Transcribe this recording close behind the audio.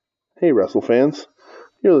Hey, Wrestle fans.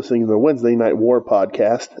 You're listening to the Wednesday Night War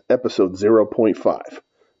podcast, episode 0.5,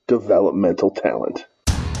 Developmental Talent.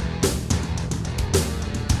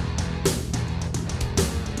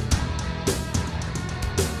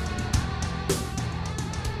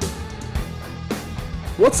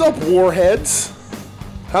 What's up, Warheads?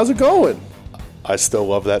 How's it going? I still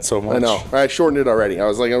love that so much. I know. I shortened it already. I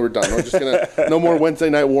was like, oh, we're done. We're just going to, no more Wednesday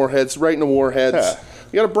Night Warheads. Right into Warheads. Yeah.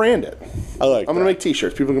 You got to brand it. I like I'm going to make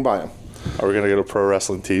t-shirts. People can buy them. Are we going to go to a pro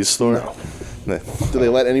wrestling tees store? No. Do they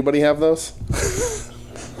let anybody have those?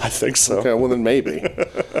 I think so. Okay, well then maybe.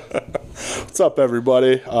 What's up,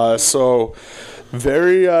 everybody? So,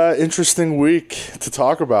 very interesting week to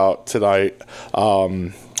talk about tonight.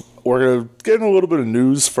 We're going to get in a little bit of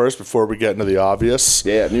news first before we get into the obvious.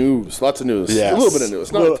 Yeah, news. Lots of news. Yes. A little bit of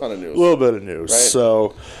news. Not a ton of news. A little bit of news. Right?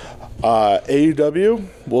 So, AEW,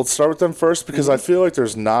 we'll start with them first because I feel like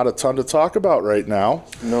there's not a ton to talk about right now.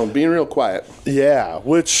 No, being real quiet. Yeah,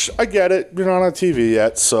 which I get it. You're not on TV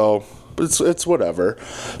yet, so it's whatever.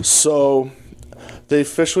 So they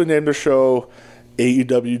officially named their show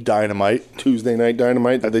AEW Dynamite. Tuesday Night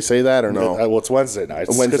Dynamite. Did they say that or no? Well, it's Wednesday night.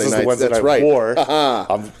 Wednesday night. Wednesday That's night right. War.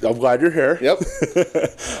 I'm glad you're here. Yep.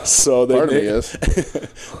 So they Part of me is.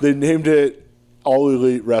 they named it All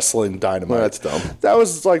Elite Wrestling Dynamite. Well, that's dumb. That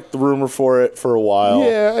was like the rumor for it for a while.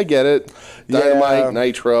 Yeah, I get it. Dynamite, Yeah.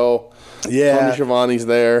 Nitro. Yeah. Tony Schiavone's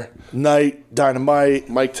there. Night, Dynamite.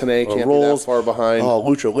 Mike Tenay can't be that far behind. Oh,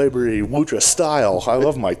 Lucha Libre, Lucha Style. I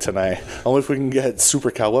love Mike Tenay. Only if we can get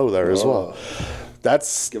Super Calo there as well.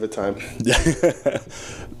 That's Give it time.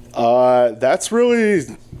 that's really.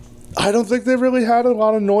 I don't think they really had a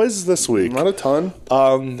lot of noise this week. Not a ton.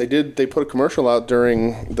 They put a commercial out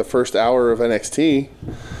during the first hour of NXT.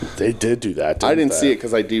 They did do that. I didn't see it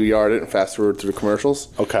because I DVR'd it and fast forwarded through the commercials.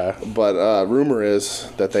 Okay. But rumor is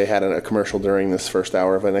that they had a commercial during this first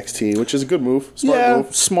hour of NXT, which is a good move. Smart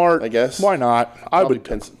move. Smart. I guess. Why not? I would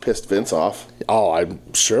pissed Vince off. Oh,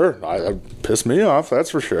 I'm sure. I pissed me off.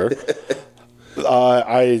 That's for sure.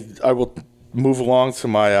 I will move along to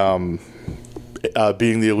my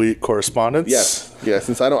being the elite correspondence. Yes. Yeah.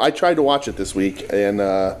 Since I tried to watch it this week and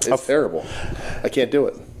it's terrible. I can't do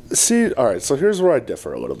it. See, all right. So here's where I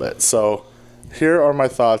differ a little bit. So here are my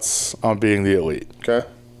thoughts on being the elite. Okay.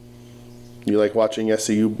 You like watching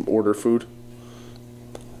SCU order food?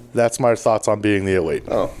 That's my thoughts on being the elite.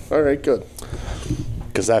 Oh, all right, good.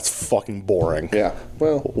 Because that's fucking boring. Yeah.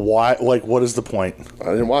 Well, why? Like, what is the point?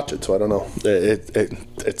 I didn't watch it, so I don't know.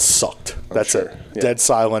 It sucked. That's sure. it. Yeah. Dead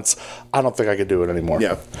silence. I don't think I could do it anymore.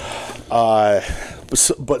 Yeah.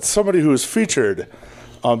 But somebody who is featured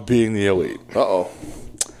on being the elite Uh-oh.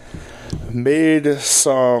 made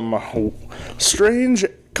some strange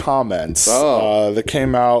comments that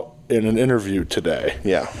came out in an interview today.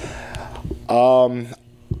 Yeah. I'm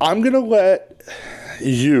going to let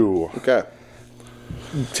you Okay.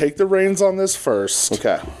 take the reins on this first.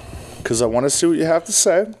 Okay. Because I want to see what you have to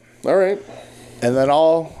say. All right. And then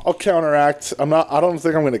I'll counteract. I don't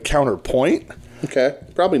think I'm going to counterpoint, Okay.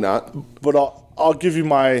 Probably not. but I'll give you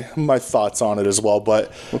my thoughts on it as well.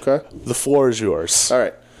 But Okay. the floor is yours. All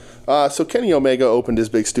right. So Kenny Omega opened his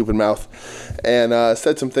big stupid mouth and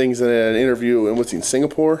said some things in an interview in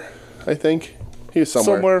Singapore, I think. He was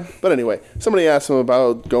somewhere. But anyway, somebody asked him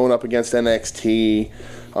about going up against NXT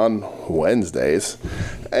on Wednesdays.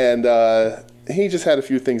 And he just had a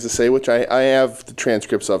few things to say, which I have the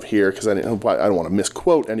transcripts of here because I don't want to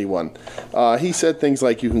misquote anyone. He said things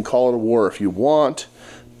like, you can call it a war if you want,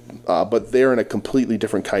 but they're in a completely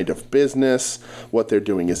different kind of business. What they're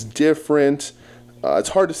doing is different. It's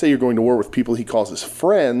hard to say you're going to war with people he calls his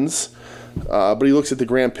friends, but he looks at the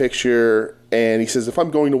grand picture and he says, if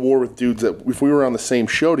I'm going to war with dudes that if we were on the same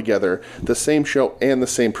show together, the same show and the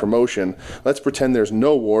same promotion, let's pretend there's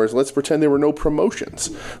no wars. Let's pretend there were no promotions.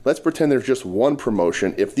 Let's pretend there's just one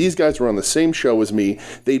promotion. If these guys were on the same show as me,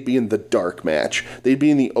 they'd be in the dark match. They'd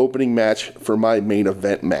be in the opening match for my main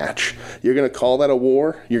event match. You're going to call that a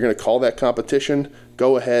war? You're going to call that competition?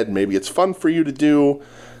 Go ahead. Maybe it's fun for you to do.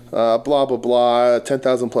 Blah, blah, blah,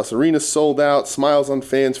 10,000 plus arenas sold out, smiles on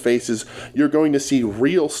fans' faces. You're going to see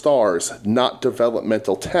real stars, not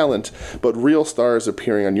developmental talent, but real stars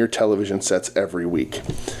appearing on your television sets every week.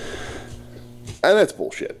 And that's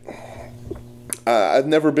bullshit. I've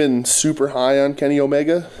never been super high on Kenny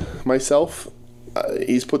Omega myself.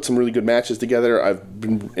 He's put some really good matches together. I've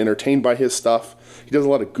been entertained by his stuff. He does a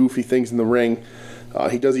lot of goofy things in the ring.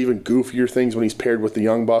 He does even goofier things when he's paired with the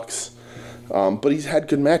Young Bucks. But he's had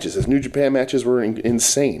good matches. His New Japan matches were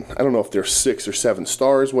insane. I don't know if they're 6 or 7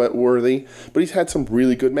 stars worthy, but he's had some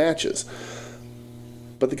really good matches.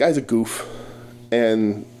 But the guy's a goof,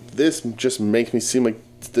 and this just makes me seem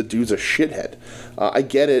like the dude's a shithead. I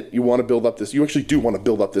get it. You want to build up this. You actually do want to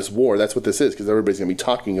build up this war. That's what this is, because everybody's going to be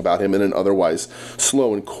talking about him in an otherwise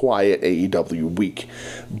slow and quiet AEW week.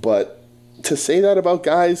 But to say that about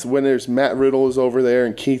guys when there's Matt Riddle is over there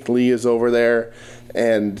and Keith Lee is over there,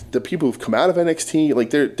 and the people who've come out of NXT, like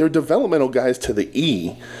they're developmental guys to the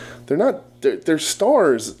E. They're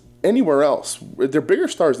stars anywhere else. They're bigger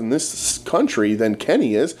stars in this country than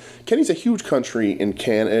Kenny is. Kenny's a huge country in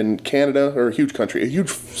Canada, or a huge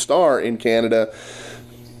star in Canada,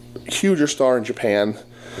 huger star in Japan.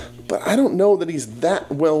 But I don't know that he's that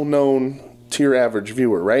well known to your average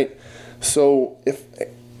viewer, right? So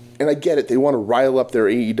and I get it, they want to rile up their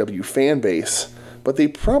AEW fan base, but they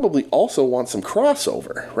probably also want some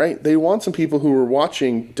crossover, right? They want some people who are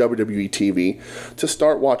watching WWE TV to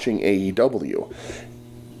start watching AEW.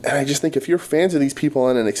 And I just think if you're fans of these people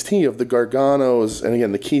on NXT, of the Garganos, and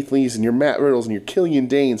again, the Keith Lees, and your Matt Riddles, and your Killian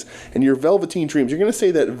Danes, and your Velveteen Dreams, you're going to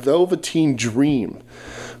say that Velveteen Dream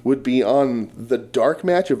would be on the dark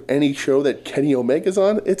match of any show that Kenny Omega's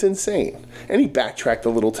on? It's insane. And he backtracked a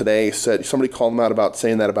little today, said somebody called him out about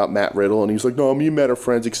saying that about Matt Riddle, and he was like, no, me and Matt are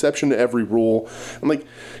friends, exception to every rule. I'm like,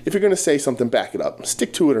 if you're going to say something, back it up.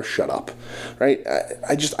 Stick to it or shut up, right?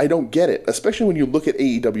 I don't get it, especially when you look at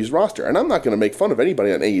AEW's roster. And I'm not going to make fun of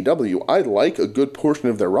anybody on AEW. I like a good portion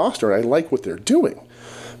of their roster, and I like what they're doing.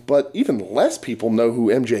 But even less people know who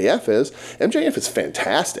MJF is. MJF is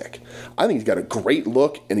fantastic. I think he's got a great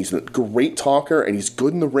look, and he's a great talker, and he's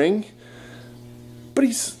good in the ring. But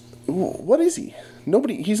what is he?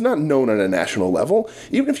 He's not known on a national level.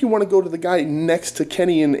 Even if you want to go to the guy next to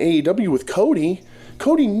Kenny in AEW with Cody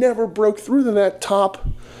never broke through to that top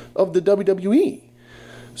of the WWE.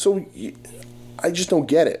 So I just don't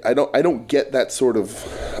get it. I don't get that sort of.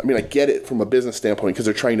 I mean, I get it from a business standpoint because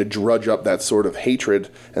they're trying to drudge up that sort of hatred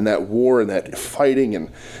and that war and that fighting and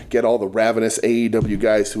get all the ravenous AEW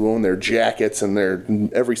guys who own their jackets and their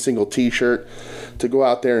every single T-shirt to go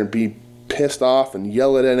out there and be pissed off and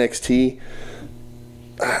yell at NXT.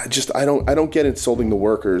 I don't get insulting the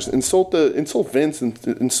workers. Insult Vince and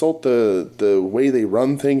insult the way they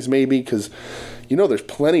run things, maybe, because there's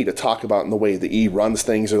plenty to talk about in the way the E runs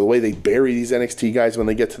things or the way they bury these NXT guys when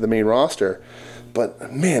they get to the main roster.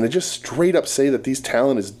 But man, to just straight up say that these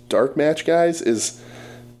talent is dark match guys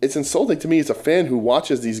it's insulting to me as a fan who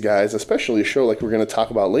watches these guys, especially a show like we're going to talk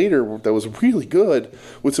about later that was really good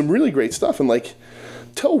with some really great stuff. And like,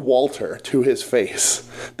 tell Walter to his face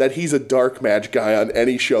that he's a dark match guy on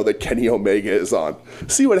any show that Kenny Omega is on.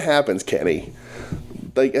 See what happens, Kenny.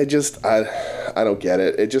 Like, I don't get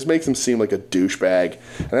it. It just makes him seem like a douchebag.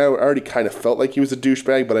 And I already kind of felt like he was a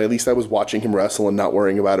douchebag, but at least I was watching him wrestle and not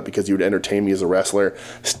worrying about it because he would entertain me as a wrestler.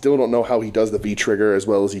 Still don't know how he does the V-trigger as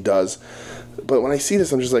well as he does. But when I see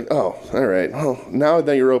this, I'm just like, oh, all right. Well, now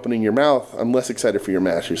that you're opening your mouth, I'm less excited for your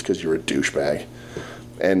matches because you're a douchebag.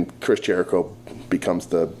 And Chris Jericho becomes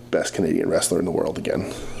the best Canadian wrestler in the world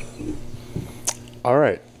again. All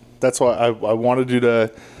right. That's why I wanted you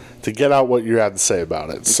to get out what you had to say about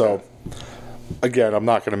it. Okay. So, again, I'm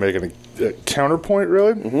not going to make a counterpoint,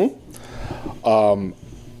 really. Mm-hmm.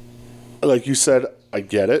 Like you said, I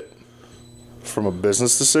get it from a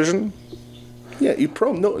business decision. Yeah,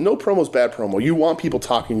 no promo's bad promo. You want people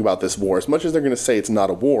talking about this war. As much as they're going to say it's not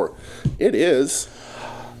a war, it is.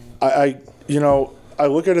 I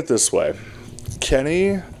look at it this way.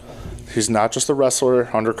 Kenny, he's not just a wrestler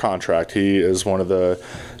under contract. He is one of the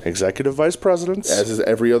executive vice presidents. As is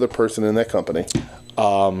every other person in that company.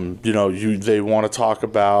 They want to talk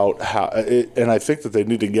about how, and I think that they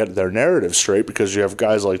need to get their narrative straight because you have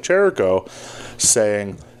guys like Jericho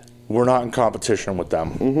saying, we're not in competition with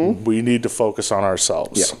them. Mm-hmm. We need to focus on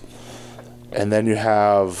ourselves. Yeah. And then you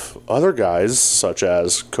have other guys such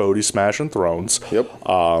as Cody Smashing Thrones. Yep.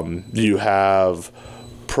 You have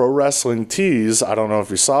Pro Wrestling Tees. I don't know if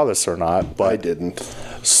you saw this or not, but I didn't.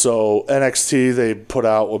 So NXT, they put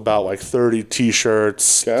out about like 30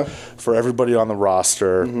 T-shirts for everybody on the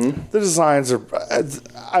roster. Mm-hmm. The designs are,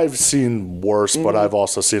 I've seen worse, but I've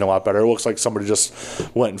also seen a lot better. It looks like somebody just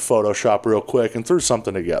went in Photoshop real quick and threw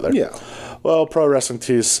something together. Yeah. Well, Pro Wrestling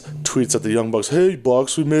Tees tweets at the Young Bucks, hey,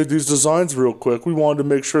 Bucks, we made these designs real quick. We wanted to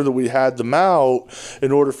make sure that we had them out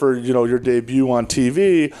in order for, your debut on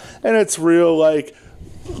TV. And it's real like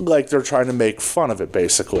they're trying to make fun of it,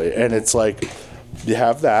 basically. And it's like, you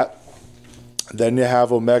have that. Then you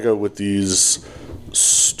have Omega with these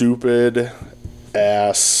stupid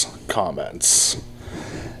ass comments.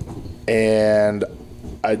 And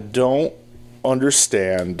I don't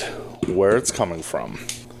understand where it's coming from.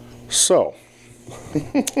 So,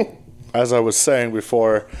 as I was saying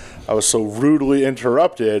before, I was so rudely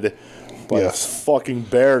interrupted by a fucking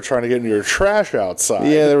bear trying to get into your trash outside.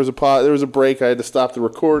 Yeah, there was a break. I had to stop the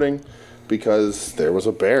recording because there was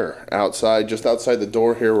a bear outside, just outside the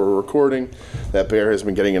door here we're recording. That bear has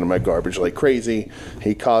been getting into my garbage like crazy.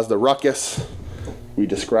 He caused a ruckus. We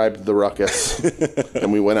described the ruckus,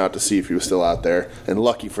 and we went out to see if he was still out there. And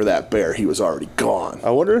lucky for that bear, he was already gone.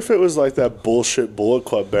 I wonder if it was like that bullshit Bullet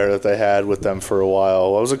Club bear that they had with them for a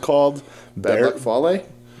while. What was it called? Bad Luck Fale?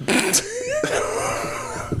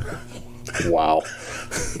 Wow.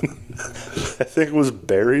 I think it was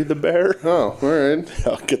Barry the Bear. Oh, all right.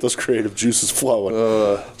 I'll get those creative juices flowing.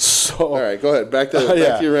 All right, go ahead. Back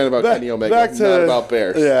to your rant about Kenny Omega, not about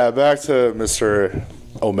bears. Yeah, back to Mr.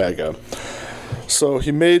 Omega. So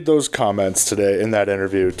he made those comments today in that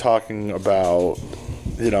interview talking about,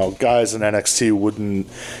 guys in NXT wouldn't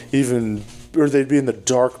even, or they'd be in the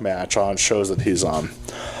dark match on shows that he's on.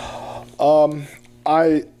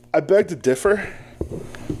 I beg to differ.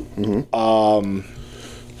 Mm-hmm.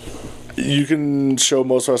 You can show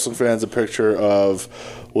most wrestling fans a picture of,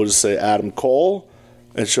 we'll just say, Adam Cole,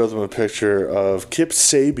 and show them a picture of Kip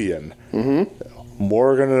Sabian. Mm-hmm.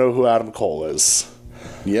 More are going to know who Adam Cole is.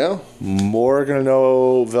 Yeah. More are going to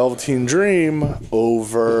know Velveteen Dream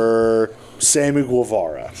over Sammy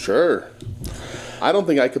Guevara. Sure. I don't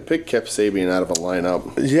think I could pick Kip Sabian out of a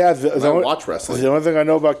lineup. Yeah, I watch wrestling. The only thing I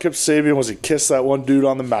know about Kip Sabian was he kissed that one dude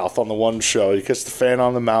on the mouth on the one show. He kissed the fan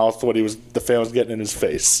on the mouth when the fan was getting in his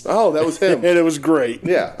face. Oh, that was him. And it was great.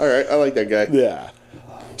 Yeah, all right. I like that guy. Yeah.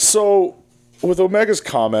 So, with Omega's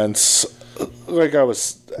comments, like I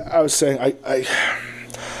was saying,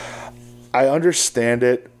 I understand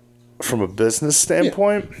it from a business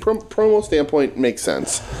standpoint. Yeah. Promo standpoint makes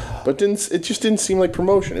sense. But it just didn't seem like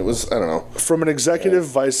promotion. It was, I don't know. From an executive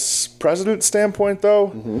vice president standpoint,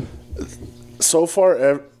 though, so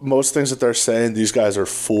far, most things that they're saying, these guys are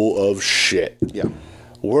full of shit. Yeah.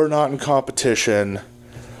 We're not in competition.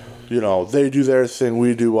 They do their thing,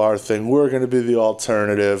 we do our thing. We're going to be the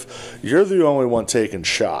alternative. You're the only one taking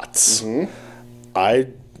shots. Mm-hmm. I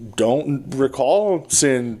don't recall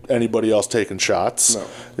seeing anybody else taking shots. No.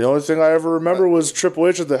 The only thing I ever remember was Triple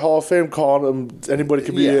H at the Hall of Fame calling him anybody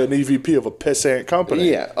could be an EVP of a pissant company.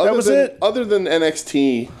 Yeah. That was it. Other than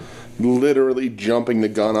NXT literally jumping the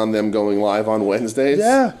gun on them going live on Wednesdays.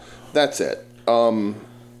 Yeah. That's it.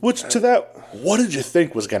 Which to that, what did you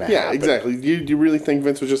think was going to happen? Yeah, exactly. Do you really think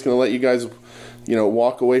Vince was just going to let you guys,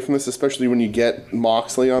 walk away from this, especially when you get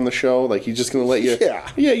Moxley on the show? Like, he's just going to let you...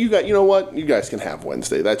 Yeah, you know what? You guys can have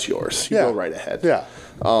Wednesday. That's yours. You go right ahead. Yeah.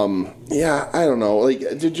 I don't know. Like,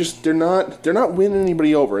 they're not winning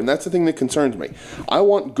anybody over, and that's the thing that concerns me. I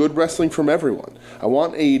want good wrestling from everyone. I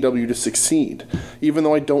want AEW to succeed, even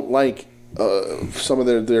though I don't like some of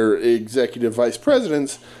their executive vice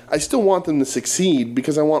presidents. I still want them to succeed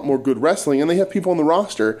because I want more good wrestling, and they have people on the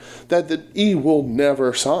roster that E will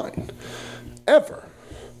never sign. Ever.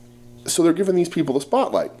 So they're giving these people the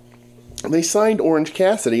spotlight. They signed Orange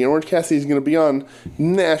Cassidy, and Orange Cassidy is going to be on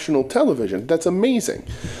national television. That's amazing.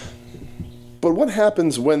 But what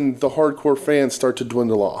happens when the hardcore fans start to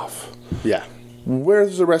dwindle off? Yeah.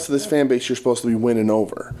 Where's the rest of this fan base you're supposed to be winning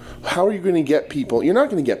over? How are you going to get people? You're not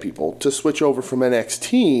going to get people to switch over from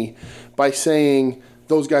NXT by saying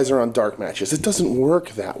those guys are on dark matches. It doesn't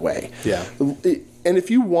work that way. Yeah. And if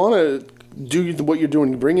you want to do what you're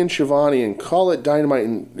doing, bring in Shivani and call it Dynamite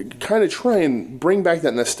and kind of try and bring back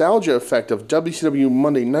that nostalgia effect of WCW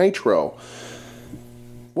Monday Nitro.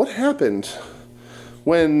 What happened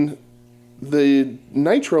when the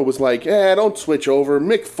Nitro was like, don't switch over.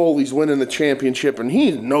 Mick Foley's winning the championship and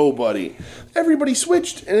he's nobody. Everybody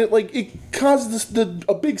switched, and it caused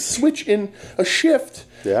a big switch in a shift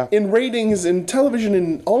in ratings and television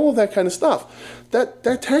and all of that kind of stuff. That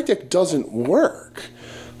tactic doesn't work.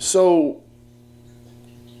 So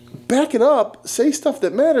back it up, say stuff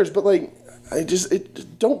that matters, but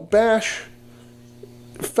don't bash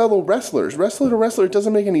fellow wrestlers. Wrestler to wrestler, it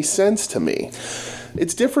doesn't make any sense to me.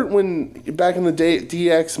 It's different when back in the day,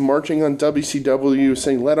 DX marching on WCW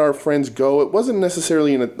saying, let our friends go. It wasn't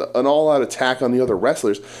necessarily an all-out attack on the other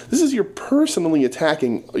wrestlers. This is you're personally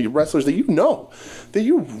attacking wrestlers that that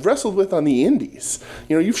you wrestled with on the indies.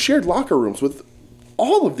 You've shared locker rooms with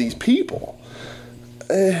all of these people.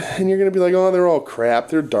 And you're going to be like, they're all crap.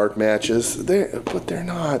 They're dark matches. But they're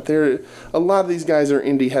not. A lot of these guys are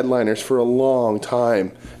indie headliners for a long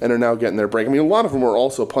time and are now getting their break. I mean, a lot of them are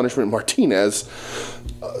also Punishment Martinez.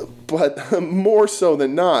 But more so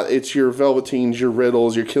than not, it's your Velveteens, your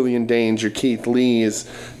Riddles, your Killian Danes, your Keith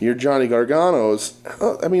Lees, your Johnny Garganos.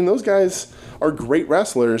 I mean, those guys are great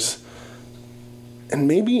wrestlers. And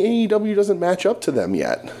maybe AEW doesn't match up to them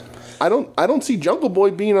yet. I don't see Jungle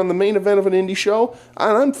Boy being on the main event of an indie show.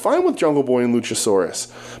 I'm fine with Jungle Boy and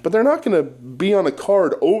Luchasaurus, but they're not going to be on a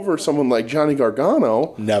card over someone like Johnny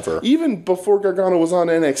Gargano. Never. Even before Gargano was on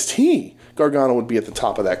NXT, Gargano would be at the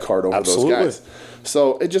top of that card over those guys.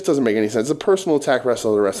 So it just doesn't make any sense. A personal attack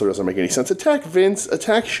wrestler, the wrestler doesn't make any sense. Attack Vince,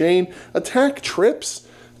 attack Shane, attack Trips.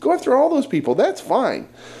 Go after all those people. That's fine.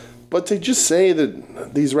 But to just say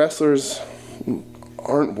that these wrestlers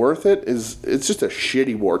aren't worth it's just a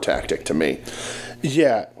shitty war tactic to me.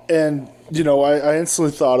 Yeah, and, I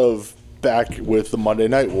instantly thought of back with the Monday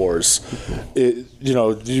Night Wars.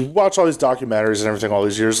 You watch all these documentaries and everything all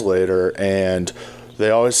these years later, and they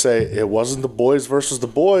always say it wasn't the boys versus the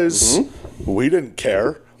boys. Mm-hmm. We didn't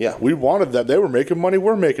care. Yeah. We wanted that. They were making money.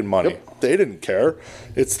 We're making money. Yep. They didn't care.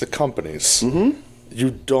 It's the companies. Mm-hmm. You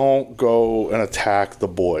don't go and attack the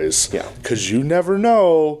boys. Yeah. Because you never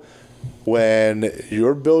know when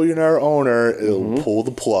your billionaire owner will pull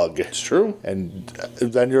the plug. It's true. And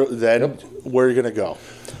then where are you going to go?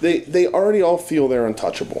 They already all feel they're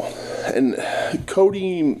untouchable. And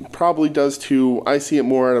Cody probably does too. I see it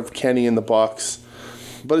more out of Kenny and the Bucks.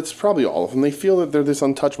 But it's probably all of them. They feel that they're this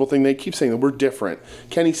untouchable thing. They keep saying that we're different.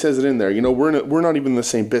 Kenny says it in there. We're not even in the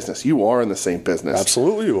same business. You are in the same business.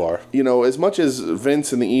 Absolutely you are. As much as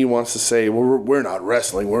Vince and the E wants to say, well, we're not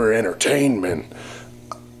wrestling, we're entertainment.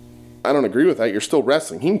 I don't agree with that. You're still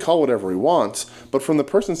wrestling. He can call whatever he wants. But from the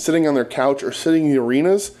person sitting on their couch or sitting in the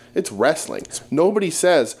arenas, it's wrestling. Nobody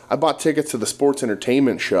says, I bought tickets to the sports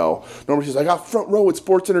entertainment show. Nobody says, I got front row at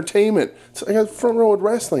sports entertainment. So I got front row at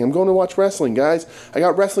wrestling. I'm going to watch wrestling, guys. I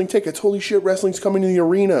got wrestling tickets. Holy shit, wrestling's coming to the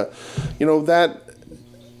arena.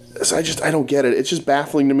 So I don't get it. It's just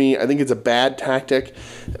baffling to me. I think it's a bad tactic.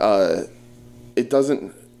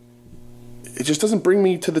 It just doesn't bring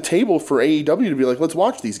me to the table for AEW to be like, let's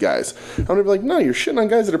watch these guys. I'm going to be like, no, you're shitting on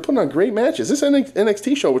guys that are putting on great matches. This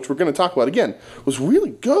NXT show, which we're going to talk about again, was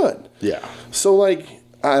really good. Yeah. So, I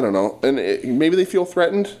don't know. And maybe they feel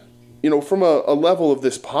threatened. From a level of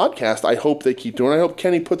this podcast, I hope they keep doing it. I hope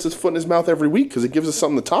Kenny puts his foot in his mouth every week because it gives us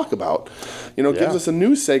something to talk about. Gives us a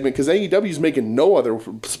news segment because AEW's making no other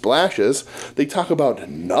splashes. They talk about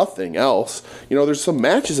nothing else. There's some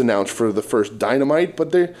matches announced for the first Dynamite, but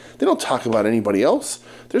they don't talk about anybody else.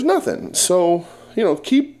 There's nothing. So,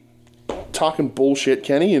 keep talking bullshit,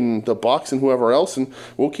 Kenny, and the Bucks and whoever else, and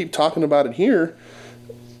we'll keep talking about it here,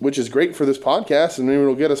 which is great for this podcast, and maybe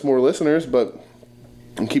it'll get us more listeners, but...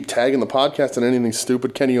 and keep tagging the podcast on anything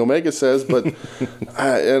stupid Kenny Omega says, but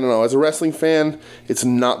I don't know. As a wrestling fan, it's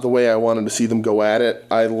not the way I wanted to see them go at it.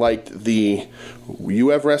 I liked you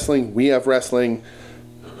have wrestling, we have wrestling,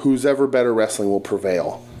 who's ever better wrestling will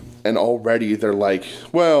prevail. And already they're like,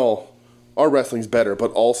 well, our wrestling's better,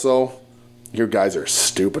 but also your guys are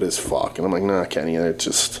stupid as fuck. And I'm like, nah, Kenny,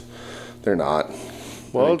 they're not.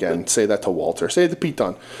 Well, and again, say that to Walter. Say it to Pete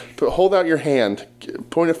Dunne. Hold out your hand,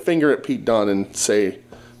 point a finger at Pete Dunne, and say,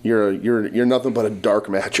 "You're nothing but a dark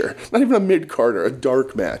matcher. Not even a mid-carder, a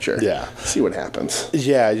dark matcher." Yeah. See what happens.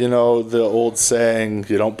 Yeah, the old saying,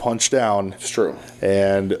 "You don't punch down." It's true.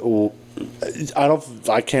 And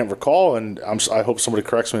I can't recall, and I hope somebody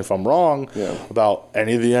corrects me if I'm wrong. Yeah. About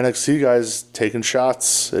any of the NXT guys taking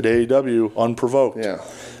shots at AEW unprovoked. Yeah.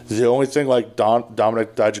 The only thing, like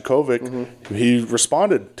Dominic Dijakovic, he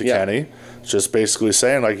responded to Kenny, just basically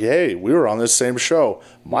saying, like, hey, we were on this same show.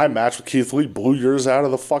 My match with Keith Lee blew yours out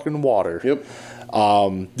of the fucking water. Yep.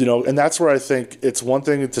 And that's where I think it's one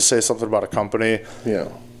thing to say something about a company. Yeah.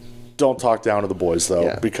 Don't talk down to the boys,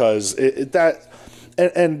 though, because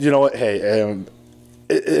and you know what, hey,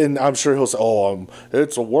 and I'm sure he'll say,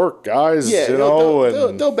 it's a work, guys. Yeah,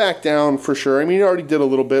 they'll back down for sure. I mean, he already did a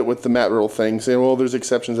little bit with the Matt Riddle thing, saying, well, there's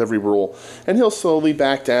exceptions every rule. And he'll slowly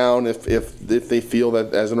back down if they feel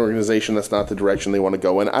that as an organization that's not the direction they want to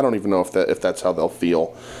go in. I don't even know if that's how they'll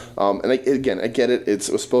feel. And again, I get it. It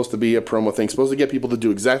was supposed to be a promo thing. It's supposed to get people to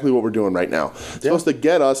do exactly what we're doing right now. It's supposed to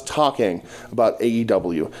get us talking about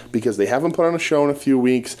AEW because they haven't put on a show in a few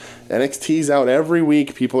weeks. NXT's out every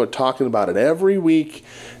week. People are talking about it every week,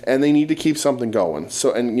 and they need to keep something going.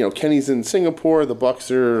 So, and Kenny's in Singapore. The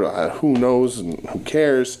Bucks are who knows and who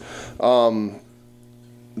cares.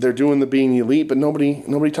 They're doing the Being Elite, but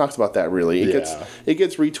nobody talks about that really. It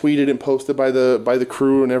gets retweeted and posted by the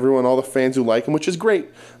crew and everyone, all the fans who like them, which is great.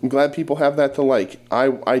 I'm glad people have that to like.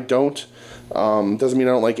 I don't. Doesn't mean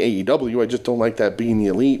I don't like AEW. I just don't like that Being the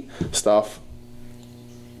Elite stuff.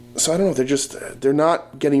 So I don't know. They're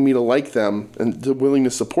not getting me to like them and willing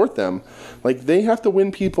to support them. Like, they have to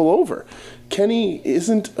win people over. Kenny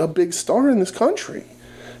isn't a big star in this country.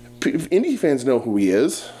 Indie fans know who he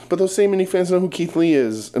is, but those same indie fans know who Keith Lee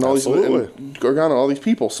is and all these and Gargano, all these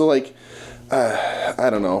people. So, like, I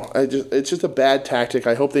don't know. It's just a bad tactic.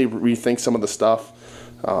 I hope they rethink some of the stuff,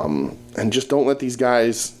 and just don't let these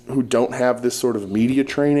guys who don't have this sort of media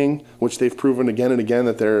training, which they've proven again and again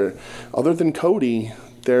that they're, other than Cody,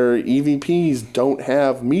 their EVPs don't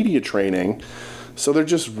have media training, so they're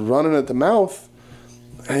just running at the mouth.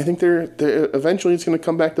 And I think they're eventually it's going to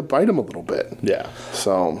come back to bite them a little bit. Yeah.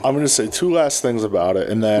 So I'm going to say two last things about it,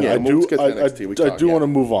 and then I do want to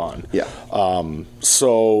move on. Yeah.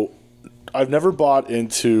 So I've never bought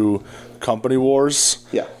into company wars.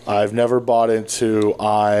 Yeah. I've never bought into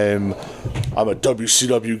I'm a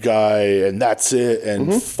WCW guy and that's it,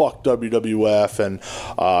 and fuck WWF, and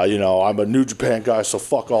I'm a New Japan guy, so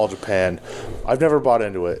fuck all Japan. I've never bought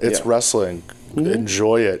into it. It's wrestling.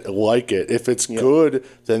 Enjoy it, like it. If it's good,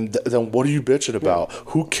 then what are you bitching about?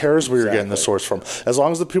 Who cares where you're getting the source from? As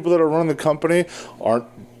long as the people that are running the company aren't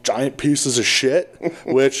giant pieces of shit,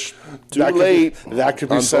 which that could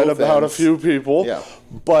be said about a few people. Yeah.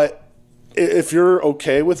 But if you're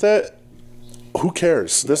okay with it, who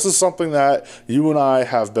cares? This is something that you and I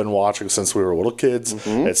have been watching since we were little kids.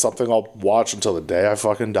 It's something I'll watch until the day I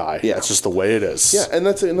fucking die. Yeah. It's just the way it is. Yeah, and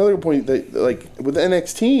that's another point that, like, with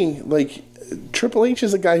NXT, like, Triple H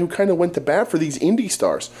is a guy who kind of went to bat for these indie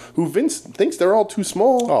stars who Vince thinks they're all too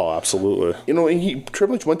small. Oh, absolutely.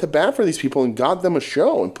 Triple H went to bat for these people and got them a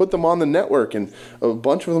show and put them on the network, and a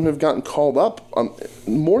bunch of them have gotten called up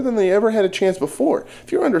more than they ever had a chance before.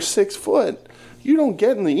 If you're under 6 foot, you don't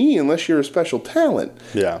get in the E unless you're a special talent.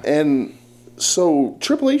 Yeah. And so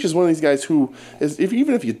Triple H is one of these guys who is,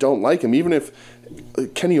 even if you don't like him, even if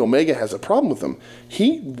Kenny Omega has a problem with him,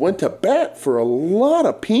 he went to bat for a lot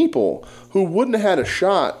of people who wouldn't have had a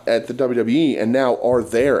shot at the WWE and now are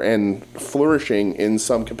there and flourishing in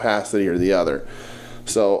some capacity or the other.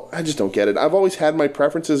 So I just don't get it. I've always had my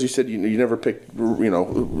preferences. You said you never picked,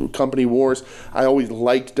 company wars. I always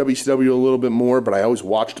liked WCW a little bit more, but I always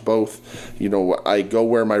watched both. I go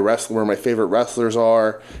where my favorite wrestlers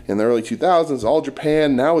are. In the early 2000s, All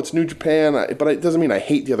Japan. Now it's New Japan. But it doesn't mean I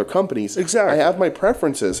hate the other companies. Exactly. I have my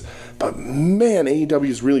preferences. But man, AEW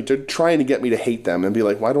is really trying to get me to hate them and be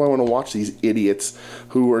like, why do I want to watch these idiots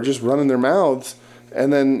who are just running their mouths?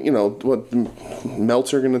 And then, what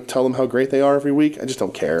Meltzer going to tell them how great they are every week? I just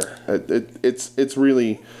don't care. It's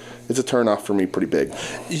a turnoff for me pretty big.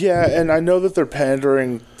 Yeah, and I know that they're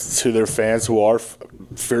pandering to their fans who are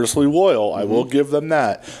fiercely loyal. I will give them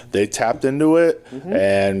that. They tapped into it,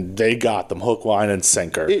 and they got them hook, line, and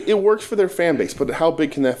sinker. It works for their fan base, but how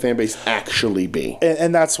big can that fan base actually be?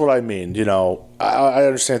 And that's what I mean. I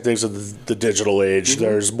understand things of the digital age.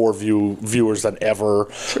 There's more viewers than ever.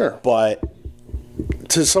 Sure. But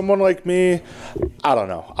to someone like me, I don't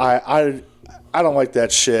know. I don't like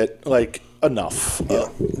that shit. Like, enough. Yeah.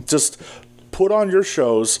 Just put on your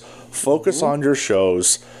shows, focus on your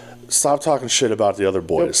shows, stop talking shit about the other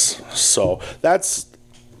boys. Yep. So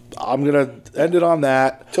I'm going to end it on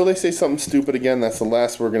that. Until they say something stupid again, that's the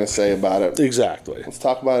last we're going to say about it. Exactly. Let's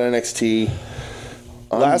talk about NXT.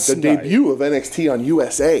 The debut of NXT on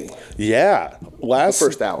USA. Yeah. The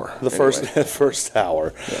first hour. First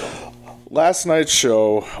hour. Yeah. Last night's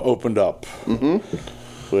show opened up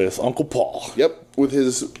with Uncle Paul. Yep, with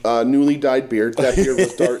his newly dyed beard. That beard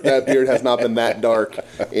was dark. That beard has not been that dark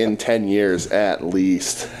in 10 years at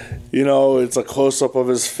least. It's a close-up of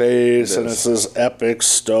his face, and it's this epic,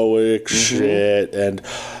 stoic shit. And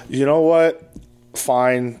you know what?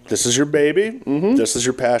 Fine. This is your baby. This is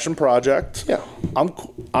your passion project. Yeah.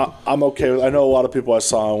 I'm okay with. I know a lot of people I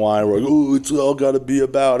saw online were like, "Oh, it's all got to be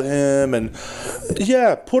about him," and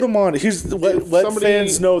yeah, put him on. Let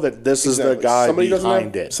fans know that this is the guy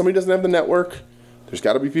behind it. Somebody doesn't have the network. There's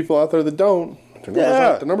got to be people out there that don't.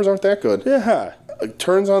 The numbers aren't that good. Yeah.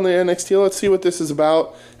 Turns on the NXT. Let's see what this is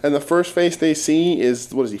about. And the first face they see is,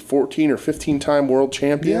 14 or 15-time world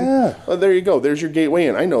champion? Yeah. Oh, there you go. There's your gateway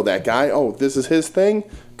in. I know that guy. Oh, this is his thing?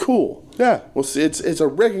 Cool. Yeah. Well, it's a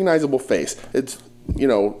recognizable face. It's,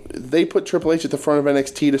 they put Triple H at the front of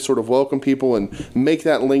NXT to sort of welcome people and make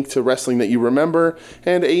that link to wrestling that you remember.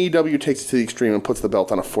 And AEW takes it to the extreme and puts the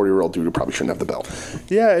belt on a 40-year-old dude who probably shouldn't have the belt.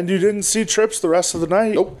 Yeah, and you didn't see Trips the rest of the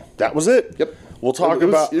night. Nope. That was it. Yep. We'll talk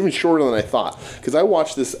about... It was even shorter than I thought. Because I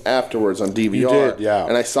watched this afterwards on DVR. You did, yeah.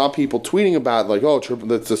 And I saw people tweeting about, like,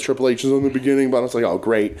 this Triple H is on the beginning. But I was like, oh,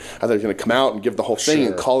 great. I thought he was going to come out and give the whole thing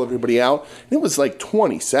and call everybody out. And it was like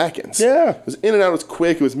 20 seconds. Yeah. It was in and out. It was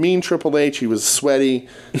quick. It was mean Triple H. He was sweaty.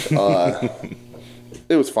 It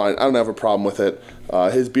was fine. I don't have a problem with it.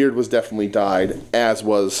 His beard was definitely dyed, as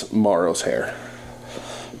was Morrow's hair.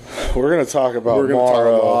 We're going to talk about We're going to talk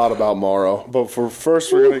a lot about Morrow. But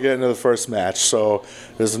first, we're going to get into the first match. So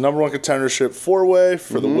there's the number one contendership 4-way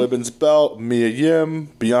for the women's belt. Mia Yim,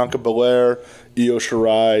 Bianca Belair, Io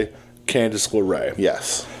Shirai, Candice LeRae.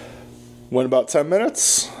 Yes. Went about 10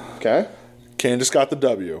 minutes. Okay. Candice got the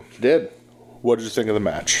W. Did. What did you think of the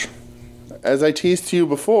match? As I teased to you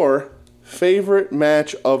before, favorite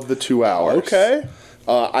match of the 2 hours. Okay.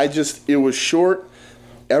 It was short.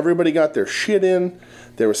 Everybody got their shit in.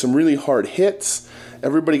 There were some really hard hits.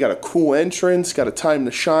 Everybody got a cool entrance, got a time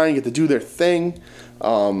to shine, get to do their thing.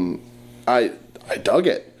 I dug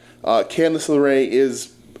it. Candice LeRae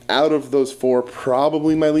is, out of those four,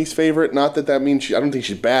 probably my least favorite. Not that means I don't think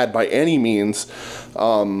she's bad by any means.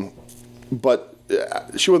 But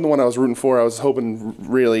she wasn't the one I was rooting for. I was hoping,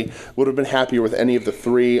 really, would have been happier with any of the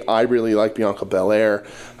three. I really like Bianca Belair.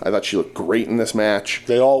 I thought she looked great in this match.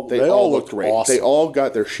 They all looked great. Awesome. They all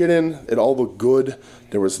got their shit in. It all looked good.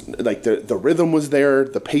 There was, like, the rhythm was there.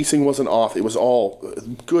 The pacing wasn't off. It was all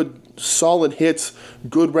good, solid hits,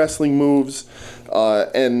 good wrestling moves.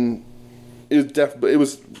 And it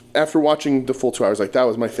was, after watching the full 2 hours, like, that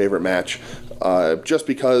was my favorite match. Just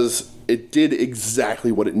because it did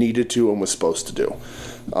exactly what it needed to and was supposed to do,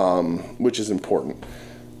 which is important.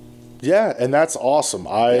 Yeah, and that's awesome.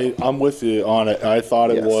 I'm with you on it. I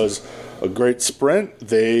thought it was a great sprint.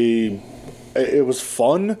 It was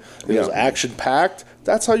fun. It was action-packed.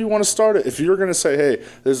 That's how you want to start it. If you're going to say, hey,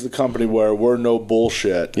 this is the company where we're no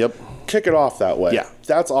bullshit, kick it off that way. Yeah.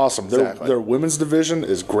 That's awesome. Exactly. Their women's division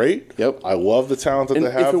is great. Yep. I love the talent that they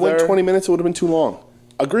have there. If it went 20 minutes, it would have been too long.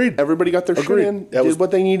 Agreed. Everybody got their shit in, did what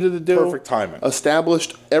they needed to do. Perfect timing.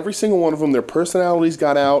 Established every single one of them. Their personalities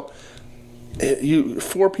got out.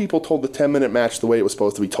 Four people told the 10-minute match the way it was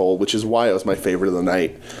supposed to be told, which is why it was my favorite of the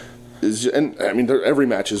night. Every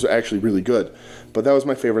match is actually really good, but that was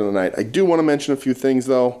my favorite of the night. I do want to mention a few things,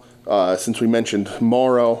 though, since we mentioned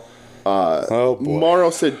Morrow. Morrow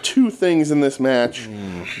said two things in this match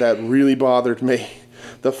that really bothered me.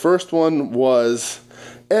 The first one was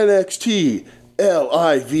NXT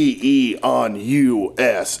LIVE on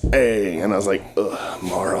USA. And I was like, ugh,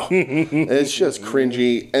 Morrow. It's just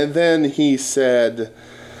cringy. And then he said,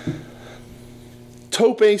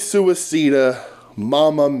 Tope Suicida,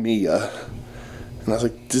 Mamma Mia. And I was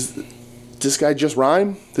like, does this guy just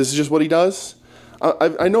rhyme? This is just what he does?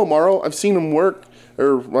 I know Morrow. I've seen him work,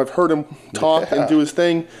 or I've heard him talk and do his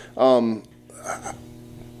thing. I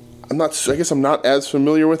guess I'm not as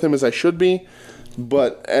familiar with him as I should be.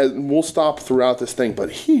 But we'll stop throughout this thing.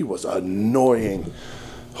 But he was annoying.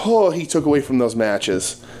 Oh, he took away from those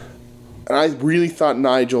matches. And I really thought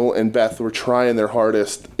Nigel and Beth were trying their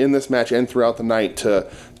hardest in this match and throughout the night to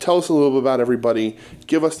tell us a little bit about everybody,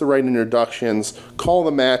 give us the right introductions, call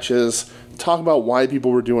the matches, talk about why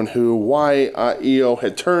people were doing who, why Io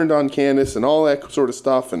had turned on Candice and all that sort of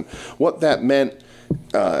stuff and what that meant.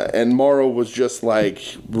 And Morrow was just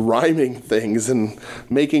like rhyming things and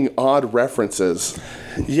making odd references.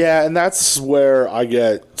 Yeah, and that's where I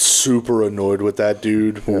get super annoyed with that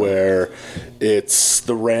dude, where it's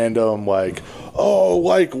the random, like,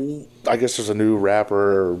 I guess there's a new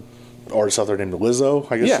rapper or artist out there named Lizzo.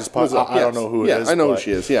 I guess she's Lizzo, I don't know who it is. I know who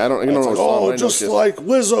she is. Yeah, I don't know what song. Just like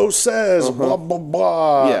Lizzo says, blah, blah,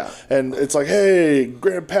 blah. Yeah. And it's like, hey,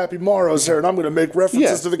 Grandpappy Morrow's here, and I'm going to make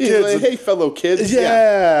references to the kids. Like, hey, fellow kids.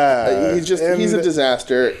 Yeah. He's a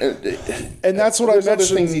disaster. And that's what I mentioned. Other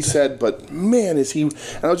things he said, but man, is he...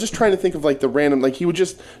 And I was just trying to think of like the random... Like he would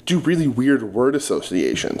just do really weird word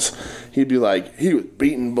associations. He'd be like, he was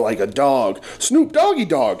beaten like a dog. Snoop Doggy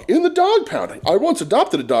Dog in the dog pound. I once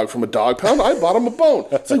adopted a dog from a dog pound. I bought him a bone.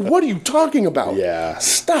 It's like, what are you talking about? Yeah.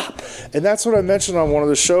 Stop. And that's what I mentioned on one of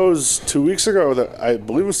the shows 2 weeks ago, that I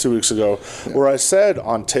believe it was 2 weeks ago, where I said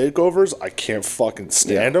on takeovers, I can't fucking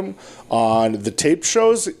stand him. On the tape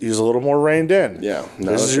shows, he's a little more reined in. Yeah.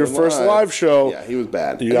 This is your first live show. Yeah, he was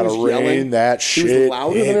bad. You got to rein that shit in. He was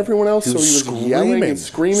louder than everyone else, so he was yelling and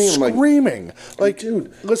screaming. Screaming. Like,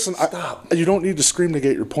 dude, listen, stop. You don't need to scream to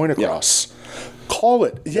get your point across. Yeah. Call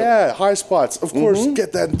it. Yeah, high spots. Of course,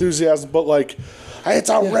 get that enthusiasm, but like, it's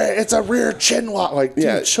a rear chin lock. Like,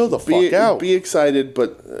 dude, chill the fuck out. Be excited,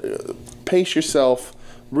 but pace yourself.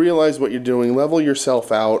 Realize what you're doing. Level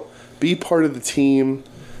yourself out. Be part of the team.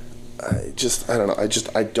 I don't know.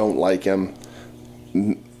 I don't like him.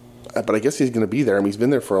 But I guess he's going to be there. I mean, he's been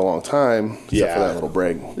there for a long time, except for that little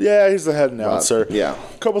break. Yeah, he's the head announcer. A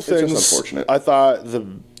couple things. It's just unfortunate. I thought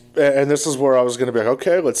and this is where I was going to be like,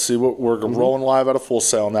 okay, let's see what we're rolling live out of Full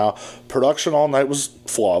Sail now. Production all night was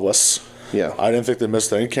flawless. Yeah. I didn't think they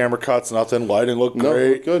missed any camera cuts, nothing. Lighting looked great.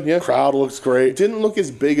 It looked good, yeah. Crowd looks great. It didn't look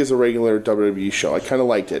as big as a regular WWE show. I kind of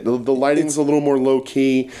liked it. The lighting was a little more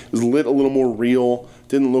low-key. It was lit a little more real.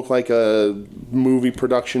 Didn't look like a movie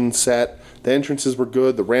production set. The entrances were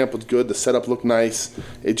good. The ramp was good. The setup looked nice.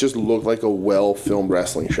 It just looked like a well-filmed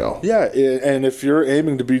wrestling show. Yeah, and if you're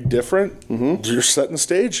aiming to be different, you're setting the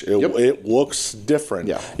stage. It looks different.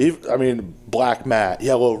 Yeah. I mean, black mat,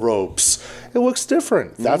 yellow ropes. It looks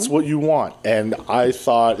different. That's what you want. And I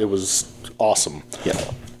thought it was awesome. Yeah.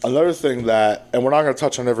 Another thing that, and we're not going to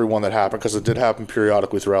touch on every one that happened because it did happen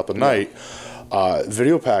periodically throughout the night,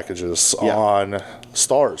 video packages on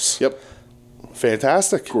Stars. Yep.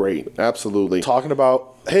 Fantastic. Great. Absolutely. Talking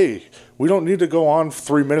about, hey, we don't need to go on for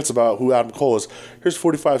 3 minutes about who Adam Cole is. Here's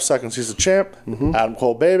 45 seconds. He's the champ. Adam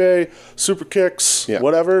Cole, baby, super kicks,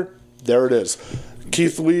 whatever. There it is.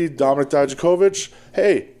 Keith Lee, Dominic Dijakovic.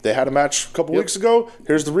 Hey, they had a match a couple weeks ago.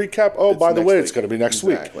 Here's the recap. Oh, by the way, it's going to be next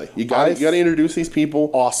week. You got to introduce these people.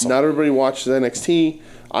 Awesome. Not everybody watches NXT.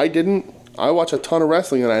 I didn't. I watch a ton of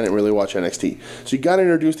wrestling, and I didn't really watch NXT. So you got to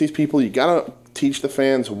introduce these people. You got to teach the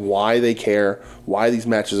fans why they care, why these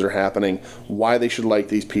matches are happening, why they should like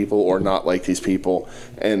these people or not like these people.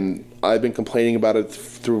 And I've been complaining about it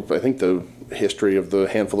through, I think, the history of the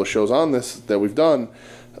handful of shows on this that we've done.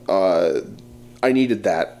 I needed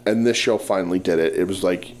that, and this show finally did it. It was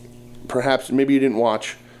like, perhaps, maybe you didn't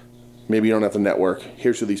watch, maybe you don't have the network.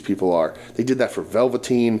 Here's who these people are. They did that for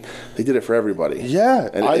Velveteen. They did it for everybody. Yeah,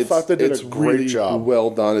 and I thought they did a great really job. Well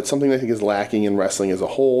done. It's something I think is lacking in wrestling as a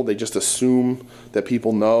whole. They just assume that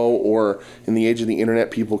people know, or in the age of the internet,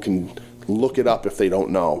 people can look it up if they don't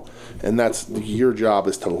know. And that's your job,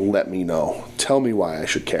 is to let me know. Tell me why I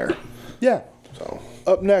should care. Yeah. So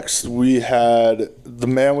up next, we had the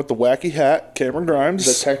man with the wacky hat, Cameron Grimes.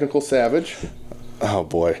 the technical savage. Oh,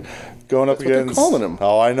 boy. Going up That's what they're against... calling him.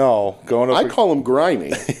 Oh, I know. I call him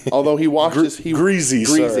grimy, although he washed his... Greasy,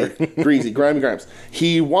 sir. Greasy, Grimy Grimes.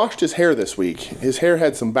 He washed his hair this week. His hair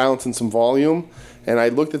had some bounce and some volume, and I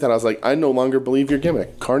looked at that, I was like, I no longer believe your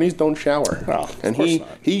gimmick. Carnies don't shower. No, and he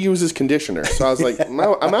uses conditioner, so I was like, I'm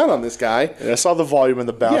out on this guy. I saw the volume and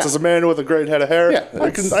the bounce. Yeah. As a man with a great head of hair,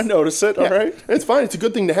 I notice it, all right? It's fine. It's a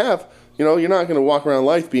good thing to have. You know, you're not going to walk around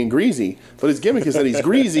life being greasy, but his gimmick is that he's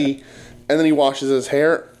greasy, and then he washes his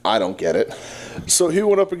hair. I don't get it. So he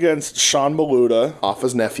went up against Sean Maluda.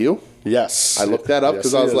 Hoffa's nephew. Yes. I looked that up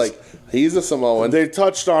because I was like, he's a Samoan. They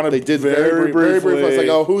touched on it. They did very briefly. I was like,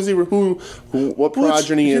 oh, who's he? What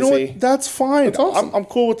progeny is he? That's fine. That's awesome. I'm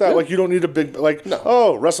cool with that. Yeah. Like, you don't need a big,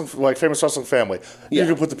 wrestling, like famous wrestling family. You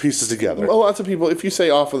can put the pieces together. Well, lots of people, if you say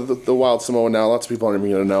off of the Wild Samoan now, lots of people aren't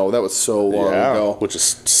even going to know. That was so long ago. Which is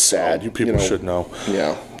sad. You people should know.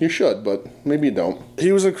 Yeah, you should, but maybe you don't.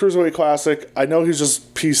 He was in Cruiserweight Classic. I know he's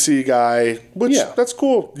just PC guy, which that's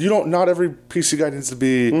cool. Not every PC guy needs to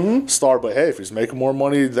be star, but hey, if he's making more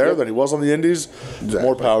money there than he was on the indies,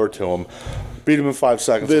 more power to him. Beat him in 5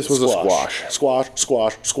 seconds. This was a squash.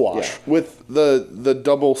 Squash. Yeah. With the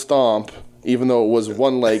double stomp, even though it was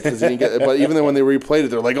one leg, but even then when they replayed it,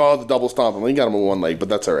 they're like, oh, the double stomp. And they got him with one leg, but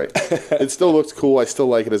that's all right. It still looks cool. I still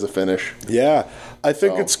like it as a finish. Yeah. I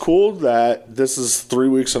think it's cool that this is 3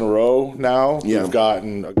 weeks in a row now. Yeah. We've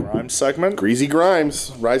gotten a Grimes segment. Greasy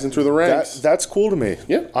Grimes rising through the ranks. That's cool to me.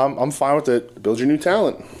 Yeah. I'm fine with it. Build your new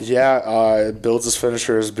talent. Yeah. It builds his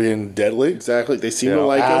finisher as being deadly. Exactly. They seem to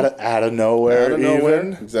like him. Out of nowhere.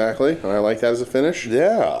 Exactly. I like that as a finish.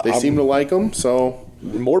 Yeah. They seem to like him, so...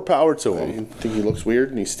 More power to him. I think he looks weird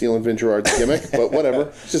and he's stealing Vin Gerard's gimmick, but whatever.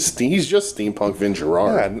 He's just steampunk Vin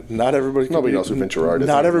Gerard. Yeah, not everybody. Nobody knows who Vin Gerard is.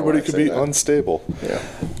 Not everybody could be unstable. Yeah.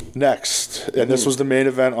 Next, and this was the main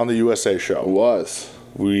event on the USA show. It was.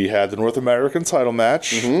 We had the North American title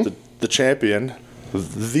match. The champion,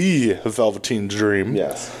 the Velveteen Dream.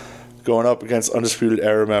 Yes. Going up against Undisputed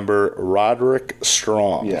Era member Roderick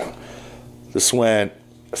Strong. Yeah. This went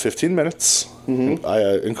 15 minutes,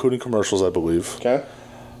 including commercials, I believe. Okay.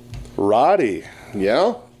 Roddy.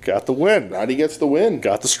 Yeah. Got the win. Roddy gets the win.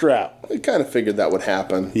 Got the strap. I kind of figured that would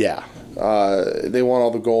happen. Yeah. They want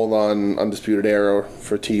all the gold on Undisputed Era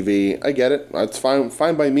for TV. I get it. It's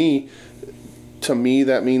fine by me. To me,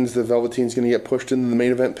 that means the Velveteen's going to get pushed into the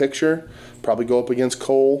main event picture. Probably go up against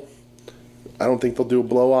Cole. I don't think they'll do a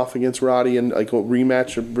blow-off against Roddy and like a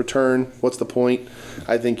rematch or return. What's the point?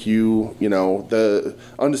 I think the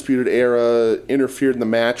Undisputed Era interfered in the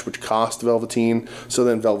match, which cost Velveteen. So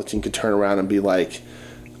then Velveteen could turn around and be like,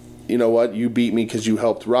 you know what? You beat me because you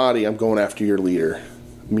helped Roddy. I'm going after your leader.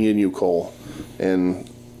 Me and you, Cole. And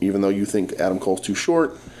even though you think Adam Cole's too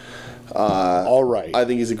short, all right, I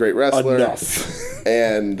think he's a great wrestler. Enough.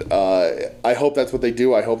 And I hope that's what they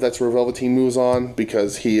do. I hope that's where Velveteen moves on,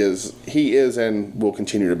 because he is and will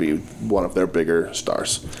continue to be one of their bigger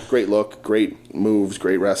stars. Great look, great moves,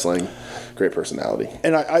 great wrestling, great personality.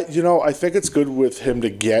 And I think it's good with him to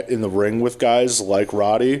get in the ring with guys like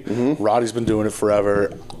Roddy. Mm-hmm. Roddy's been doing it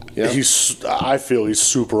forever. Yeah. I feel he's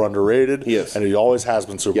super underrated. He is. And he always has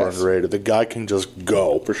been super underrated. The guy can just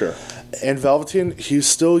go. For sure. And Velveteen, he's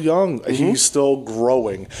still young. Mm-hmm. He's still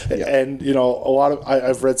growing. Yeah. And, a lot of...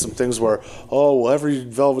 I've read some things where, every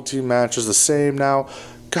Velveteen match is the same now.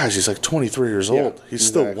 Guys, he's like 23 years old. He's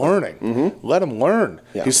still learning. Mm-hmm. Let him learn.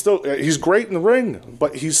 Yeah. He's great in the ring,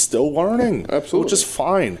 but he's still learning. Absolutely. Which is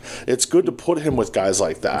fine. It's good to put him with guys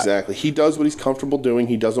like that. Exactly. He does what he's comfortable doing.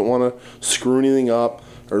 He doesn't want to screw anything up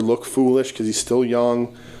or look foolish because he's still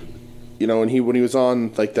young. And when he was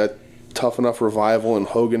on like that Tough Enough revival and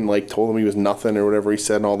Hogan told him he was nothing or whatever he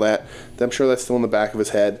said and all that, I'm sure that's still in the back of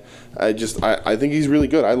his head. I think he's really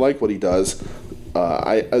good. I like what he does.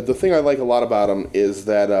 The thing I like a lot about him is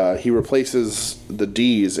that he replaces the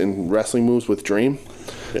D's in wrestling moves with Dream.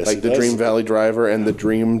 Yes, like the Dream Valley Driver and the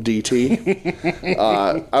Dream DT.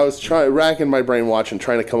 I was racking my brain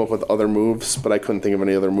trying to come up with other moves, but I couldn't think of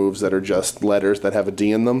any other moves that are just letters that have a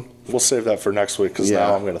D in them. We'll save that for next week, because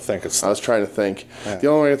now I'm going to think of stuff. I was trying to think. Yeah. The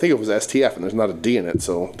only one I could think of was STF, and there's not a D in it,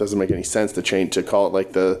 so it doesn't make any sense to call it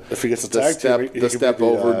like the if he gets the step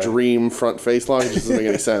over Dream front face lock. It just doesn't make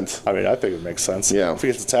any sense. I mean, I think it makes sense. Yeah. If he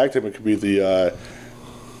gets the tag team, it could be the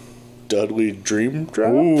Dudley Dream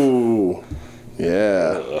Drop. Ooh.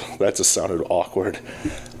 Yeah. That just sounded awkward.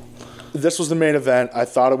 This was the main event. I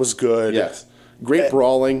thought it was good. Yes. Great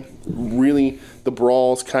brawling. Really, the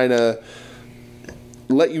brawls kind of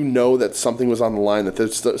let you know that something was on the line, that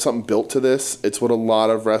there's something built to this. It's what a lot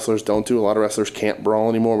of wrestlers don't do. A lot of wrestlers can't brawl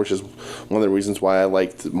anymore, which is one of the reasons why I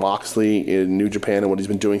liked Moxley in New Japan and what he's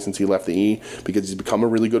been doing since he left the E, because he's become a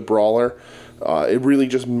really good brawler. It really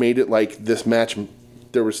just made it like this match...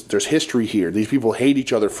 There's history here. These people hate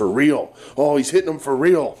each other for real. Oh, he's hitting them for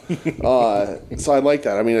real. So I like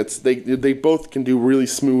that. I mean, they both can do really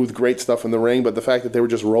smooth, great stuff in the ring, but the fact that they were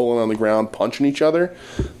just rolling on the ground, punching each other,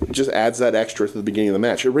 just adds that extra to the beginning of the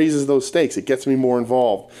match. It raises those stakes. It gets me more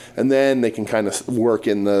involved. And then they can kind of work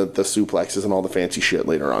in the suplexes and all the fancy shit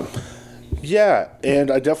later on. Yeah, and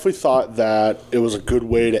I definitely thought that it was a good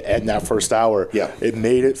way to end that first hour. Yeah. It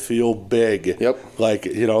made it feel big. Yep. Like,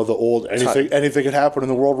 the old, anything could happen in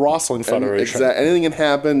the World Wrestling Federation. Exactly. Anything can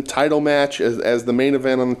happen. Title match as the main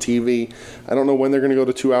event on the TV. I don't know when they're going to go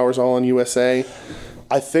to 2 hours all on USA.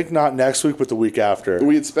 I think not next week, but the week after.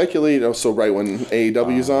 We had speculated, when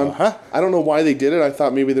AEW's on. I don't know why they did it. I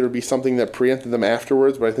thought maybe there would be something that preempted them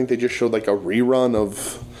afterwards, but I think they just showed a rerun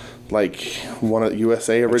of... one of the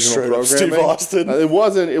USA original programming. Steve Austin. It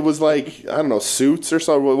wasn't. It was Suits or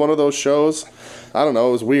something. One of those shows. I don't know.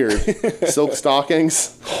 It was weird. Silk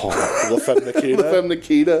Stockings. La Femme Nikita. La Femme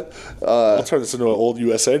Nikita. I'll turn this into an old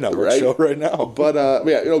USA Network show right now. But,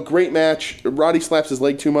 great match. Roddy slaps his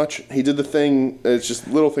leg too much. He did the thing. It's just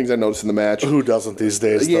little things I noticed in the match. Who doesn't these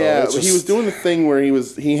days, though? Yeah, he was doing the thing where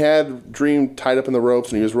he had Dream tied up in the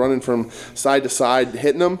ropes, and he was running from side to side,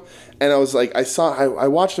 hitting him. And I was like, I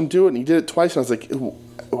watched him do it, and he did it twice, and I was like,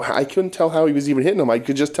 I couldn't tell how he was even hitting him. I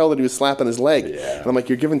could just tell that he was slapping his leg. Yeah. And I'm like,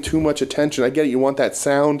 you're giving too much attention. I get it. You want that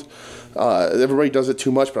sound. Everybody does it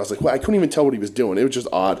too much, but I was like, I couldn't even tell what he was doing. It was just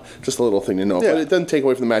odd. Just a little thing to know. Yeah. But it doesn't take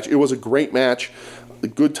away from the match. It was a great match. A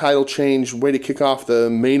good title change. Way to kick off the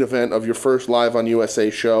main event of your first live on USA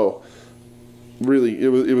show. Really, it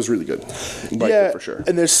was really good. For sure.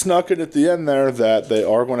 And they snuck in at the end there that they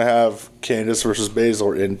are going to have Candice versus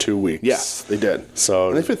Baszler in 2 weeks. Yes, they did. So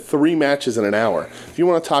and they fit 3 matches in an hour. If you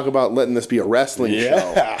want to talk about letting this be a wrestling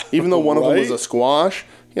show, even though one of them was a squash,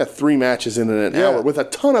 you got 3 matches in an hour with a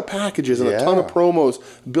ton of packages and a ton of promos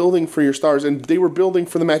building for your stars, and they were building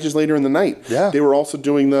for the matches later in the night. Yeah, they were also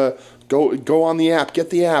doing the. Go on the app, get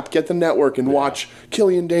the network, and watch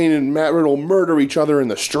Killian Dane and Matt Riddle murder each other in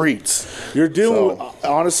the streets.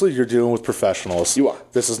 Honestly, you're dealing with professionals. You are.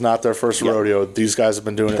 This is not their first rodeo. These guys have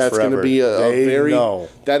been doing it forever. That's going to be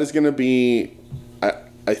that is going to be,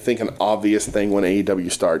 I think, an obvious thing when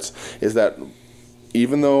AEW starts, is that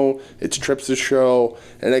even though it's Trips' show,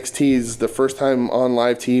 NXT is the first time on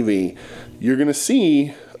live TV, you're going to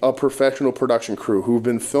see a professional production crew who've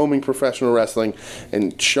been filming professional wrestling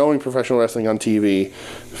and showing professional wrestling on TV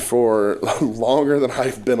for longer than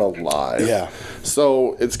I've been alive. Yeah.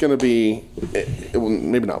 So it's going to be,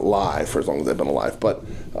 maybe not live for as long as I've been alive, but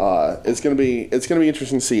it's going to be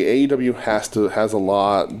interesting to see. AEW has a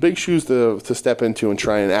lot big shoes to step into and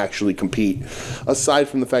try and actually compete. Aside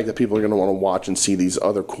from the fact that people are going to want to watch and see these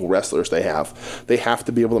other cool wrestlers they have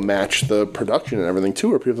to be able to match the production and everything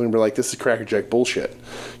too, or people are going to be like, this is crackerjack bullshit.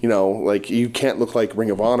 You know, like you can't look like Ring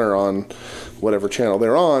of Honor on whatever channel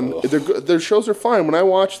they're on. Their shows are fine. When I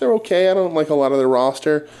watch, they're okay. I don't like a lot of their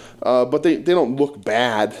roster, but they don't look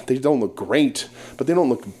bad. They don't look great, but they don't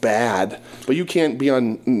look bad. But you can't be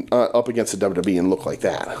on up against the WWE and look like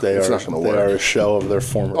that. It's not going to work. They are a shell of their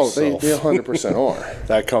former self. They 100% are.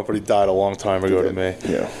 That company died a long time ago to me.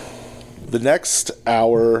 Yeah. The next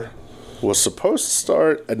hour was supposed to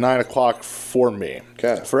start at 9 o'clock for me.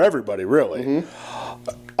 Okay. For everybody, really.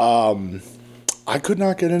 I could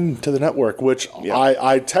not get into the network, which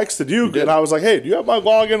I texted you and I was like, hey, do you have my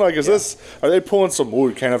login? Like, are they pulling some,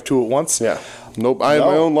 we can't have two at once? Yeah. Nope. I have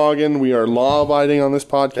my own login. We are law abiding on this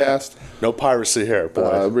podcast. Yeah. No piracy here,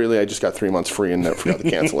 boy. Really, I just got 3 months free and never forgot to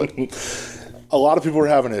cancel it. A lot of people were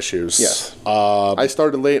having issues. Yes. I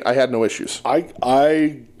started late. I had no issues.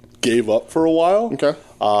 I gave up for a while. Okay.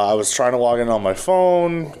 I was trying to log in on my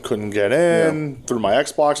phone, couldn't get in, through my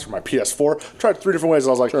Xbox, through my PS4. Tried 3 different ways.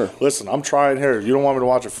 I was like, listen, I'm trying here. You don't want me to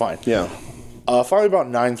watch it? Fine. Yeah. Finally, about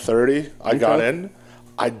 9:30, I got in.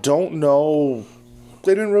 I don't know.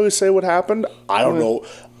 They didn't really say what happened. I don't know.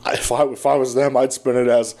 If I was them, I'd spin it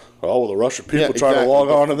as, the Russian people trying to log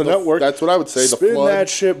on to the network. That's what I would say. Spin that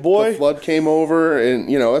shit, boy. The flood came over,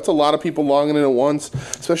 and, that's a lot of people logging in at once,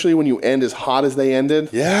 especially when you end as hot as they ended.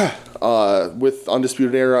 Yeah. With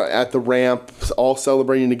Undisputed Era at the ramp, all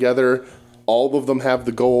celebrating together. All of them have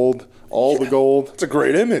the gold. The gold. It's a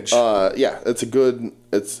great image. It's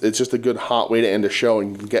just a good hot way to end a show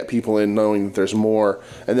and get people in knowing that there's more.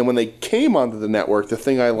 And then when they came onto the network, the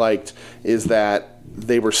thing I liked is that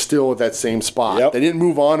they were still at that same spot. Yep. They didn't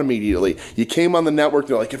move on immediately. You came on the network,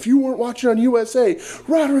 they're like, if you weren't watching on USA,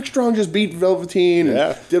 Roderick Strong just beat Velveteen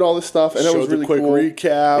and did all this stuff, and that was really quick cool.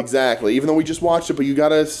 Recap. Exactly. Even though we just watched it, but you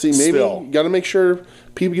gotta see, you gotta make sure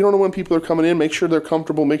people, you don't know when people are coming in, make sure they're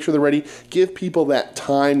comfortable, make sure they're ready. Give people that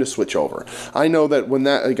time to switch over. I know that when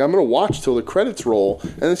I'm going to watch till the credits roll,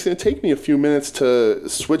 and it's going to take me a few minutes to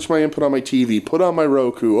switch my input on my TV, put on my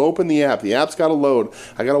Roku, open the app. The app's got to load.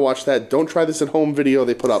 I got to watch that. Don't try this at home video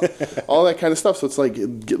they put up. All that kind of stuff. So it's like,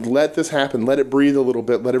 let this happen. Let it breathe a little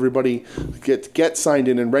bit. Let everybody get signed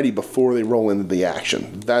in and ready before they roll into the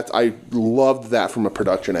action. I loved that from a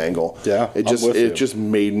production angle. Yeah, it just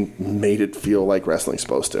made it feel like wrestling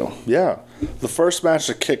supposed to. Yeah. The first match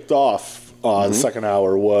that kicked off the second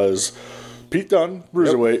hour was Pete Dunne,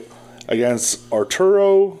 Bruiserweight, against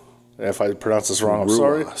Arturo, if I pronounce this wrong, I'm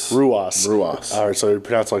sorry. Ruas. All right, so you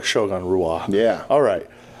pronounce like Shogun Ruas. Yeah. All right.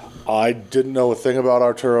 I didn't know a thing about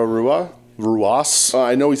Arturo Ruas.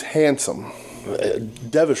 I know he's handsome.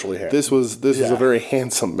 Devilishly handsome. This was a very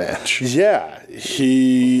handsome match. Yeah.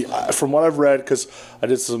 He, from what I've read, because I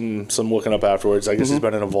did some looking up afterwards, I guess he's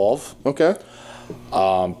been in Evolve. Okay.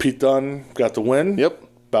 Pete Dunne got the win. Yep.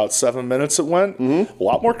 About 7 minutes it went. A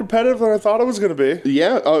lot more competitive than I thought it was going to be.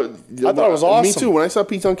 Yeah. I thought it was awesome. Me too. When I saw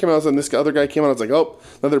Pete Dunne come out and this other guy came out, I was like, oh,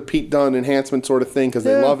 another Pete Dunne enhancement sort of thing because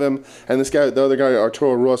they love him. And the other guy,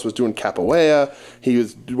 Arturo Ruas, was doing capoeira. He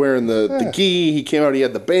was wearing the gi. He came out, he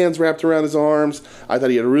had the bands wrapped around his arms. I thought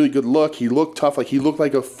he had a really good look. He looked tough. Like, he looked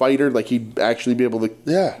like a fighter. Like, he'd actually be able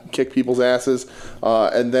to kick people's asses.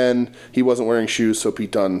 And then he wasn't wearing shoes, so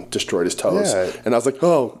Pete Dunne destroyed his toes. Yeah. And I was like,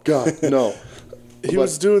 oh, God, no. He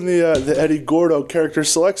was doing the Eddie Gordo character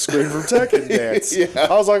select screen from Tekken Dance.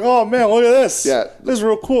 I was like, oh, man, look at this. Yeah. This is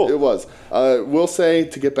real cool. It was. We'll say,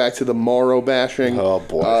 to get back to the Mauro bashing. Oh,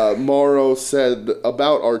 boy. Mauro said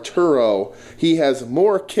about Arturo, he has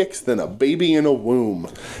more kicks than a baby in a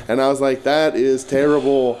womb. And I was like, that is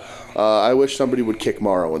terrible. I wish somebody would kick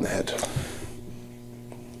Mauro in the head.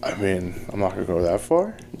 I mean, I'm not going to go that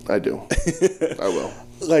far. I do. I will.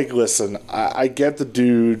 Like, listen, I get the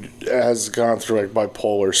dude has gone through like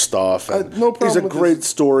bipolar stuff. And no problem. He's a great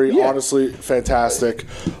story, Yeah. honestly, fantastic.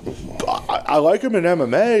 I like him in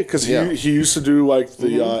MMA because he used to do like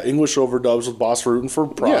the English overdubs with Boss Rutan for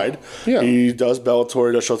Pride. Yeah. He does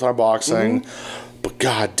Bellator, he does Showtime Boxing. But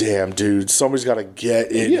goddamn, dude, somebody's got to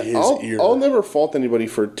get in his ear. I'll never fault anybody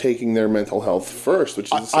for taking their mental health first, which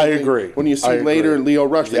is the same I thing. agree. When you see later Leo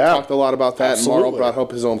Rush, they talked a lot about that, Absolutely. and Morrow brought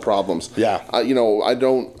up his own problems. Yeah. I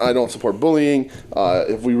don't support bullying.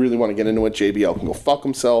 If we really want to get into it, JBL can go fuck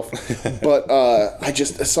himself. But like you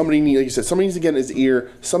said, somebody needs to get in his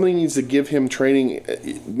ear. Somebody needs to give him training.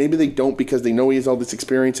 Maybe they don't because they know he has all this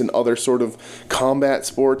experience in other sort of combat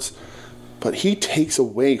sports. But he takes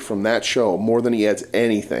away from that show more than he adds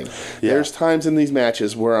anything. Yeah. There's times in these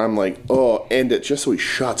matches where I'm like, oh, end it, just so he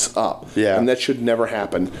shuts up. Yeah. And that should never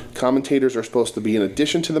happen. Commentators are supposed to be an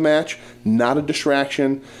addition to the match, not a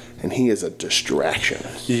distraction, and he is a distraction.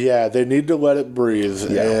 Yeah, they need to let it breathe.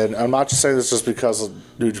 Yeah. And I'm not just saying this just because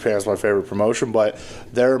New Japan is my favorite promotion, but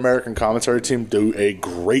their American commentary team do a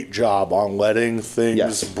great job on letting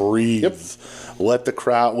things breathe. Yep. Let the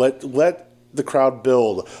crowd let the crowd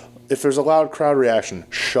build. If there's a loud crowd reaction,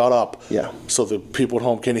 shut up. Yeah. So the people at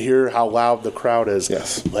home can hear how loud the crowd is.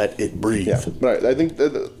 Yes. Let it breathe. Yeah. Right. I think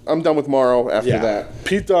I'm done with Morrow after that.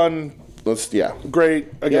 Pete Dunne. Great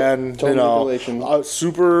again. Total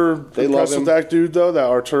super they impressed with that dude though, that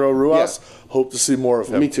Arturo Ruas. Yeah. Hope to see more of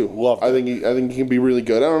him. Me too. Love that. I think he can be really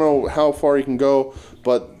good. I don't know how far he can go,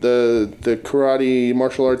 but the karate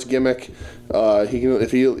martial arts gimmick, he can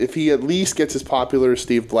if he at least gets as popular as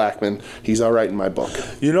Steve Blackman, he's all right in my book.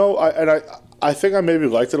 I think I maybe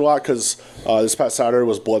liked it a lot because this past Saturday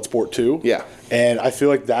was Bloodsport 2. Yeah. And I feel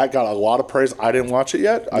like that got a lot of praise. I didn't watch it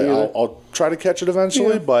yet. I'll try to catch it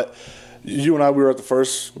eventually, but you and I, we were at the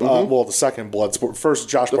first, the second Bloodsport. First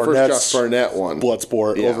Josh Barnett one.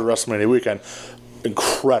 Bloodsport over WrestleMania weekend.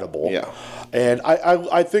 Incredible. Yeah. And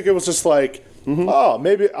I think it was just like, oh,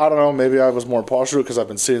 maybe, I don't know, maybe I was more partial because I've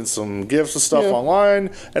been seeing some GIFs and stuff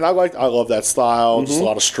online, and I love that style, just a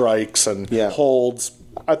lot of strikes and holds.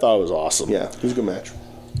 I thought it was awesome. Yeah, it was a good match.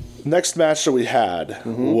 Next match that we had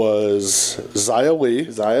was Xia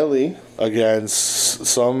Li against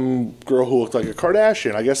some girl who looked like a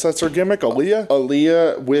Kardashian. I guess that's her gimmick, Aaliyah?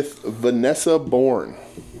 Aaliyah with Vanessa Bourne.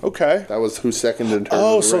 Okay. That was who seconded her.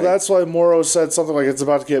 Oh, so that's why Morrow said something like it's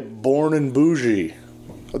about to get Born and Bougie.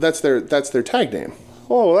 Well, that's their tag name.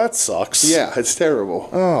 Oh, that sucks. Yeah, it's terrible.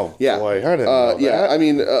 Oh, yeah. Boy, I didn't know that. I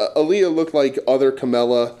mean, Aaliyah looked like other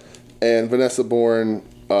Carmella, and Vanessa Bourne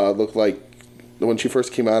looked like, when she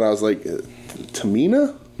first came out, I was like,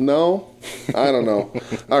 Tamina? No? I don't know.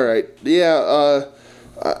 All right. Yeah,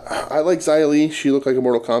 I like Xia Li. She looked like a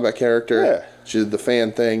Mortal Kombat character. Yeah. She did the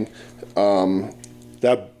fan thing.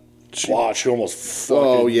 She almost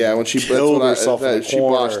fucking when she killed herself in the she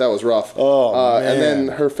corner. botched. That was rough. Oh, man. And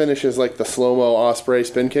then her finish is like the slow-mo Ospreay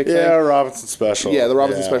spin kick thing. Robinson special. Yeah, the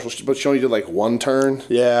Robinson special, but she only did like one turn.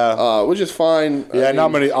 Yeah. Which is fine. Yeah, not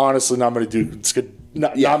many dudes could.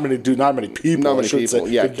 Not many people. Not many people.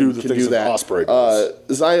 Could do the things that Ospreay does.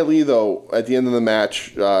 Xia Li, though, at the end of the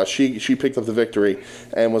match, she picked up the victory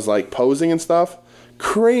and was like posing and stuff.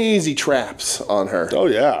 Crazy traps on her. Oh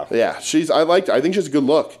yeah. Yeah, I liked her. I think she's a good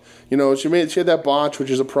look. You know, she had that botch, which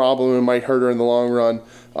is a problem and might hurt her in the long run.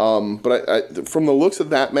 But I, from the looks of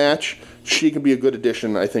that match, she could be a good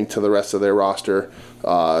addition, I think, to the rest of their roster.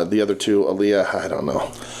 The other two, Aaliyah, I don't know.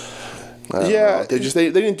 They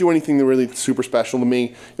didn't do anything really super special to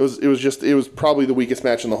me. It was probably the weakest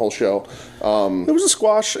match in the whole show. It was a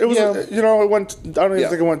squash. It was it went. I don't even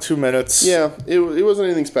think it went 2 minutes. Yeah, it wasn't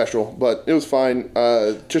anything special, but it was fine.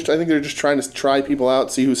 I think they're just trying to try people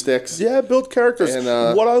out, see who sticks. Yeah, build characters.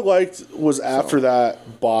 And what I liked was after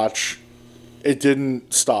that botch, it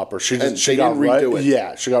didn't stop her. She got redo it.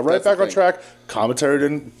 Yeah, she got right back on track. Commentary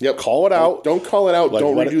didn't call it out. Don't call it out.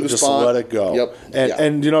 Don't redo the spot. Just let it go. Yep.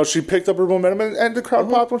 And she picked up her momentum and the crowd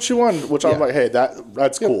popped when she won, which I'm like, hey,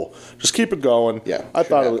 that's cool. Just keep it going. Yeah. I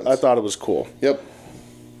thought it was cool. Yep.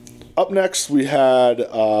 Up next, we had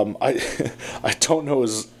I don't know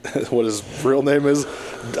what his real name is.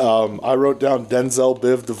 I wrote down Denzel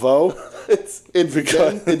Biv DeVoe. It's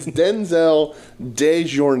Denzel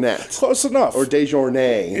Desjournet. Close enough. Or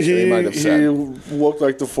Desjournet, they might have said. He looked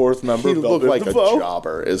like the fourth member of Biv looked like DeVoe. a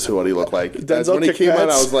jobber, is what he looked like. Denzel when he came out,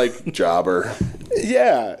 I was like, jobber.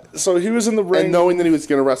 Yeah. So he was in the ring. And knowing that he was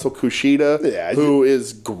going to wrestle Kushida, who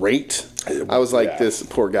is great, I was like, this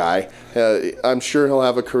poor guy. I'm sure he'll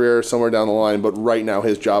have a career somewhere down the line, but right now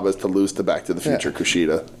his job is to lose to Back to the Future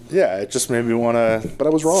Kushida. Yeah, it just made me want to. But I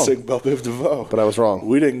was wrong. Sing about Biv DeVoe. But I was wrong.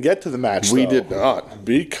 We didn't get to the match. We did not,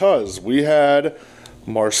 because we had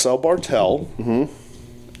Marcel Bartel,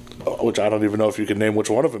 which I don't even know if you can name which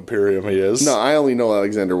one of Imperium he is. No, I only know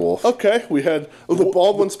Alexander Wolf. Okay, we had the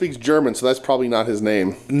bald one speaks German, so that's probably not his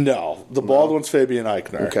name. No, The bald one's Fabian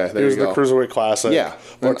Eichner. Okay, there he was you the go. Cruiserweight Classic. Yeah,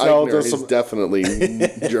 Martel Eichner does is some. definitely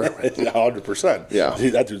German. 100%. Yeah.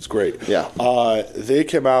 That dude's great. Yeah. They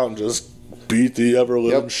came out and just beat the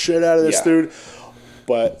ever-living shit out of this dude.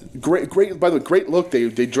 But great. By the way, great look. They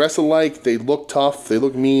dress alike. They look tough. They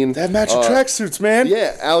look mean. they have matching tracksuits, man.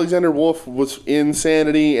 Yeah, Alexander Wolf was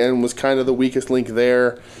insanity and was kind of the weakest link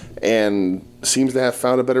there, and seems to have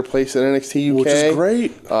found a better place in NXT UK. Which is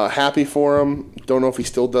great. Happy for him. Don't know if he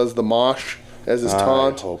still does the mosh as his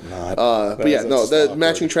taunt. I hope not. But yeah, no, the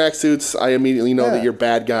matching tracksuits, I immediately know that you're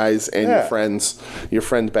bad guys and your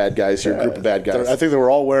friends bad guys, your group of bad guys. I think they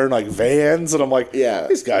were all wearing like Vans, and I'm like, Yeah.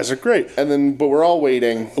 these guys are great. And then, but we're all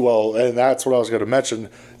waiting. Well, and that's what I was going to mention.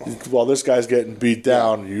 While this guy's getting beat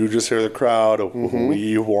down, you just hear the crowd,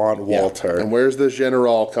 we want Walter. And where's the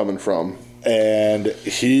General coming from? And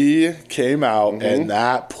he came out, and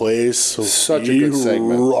that place Such a good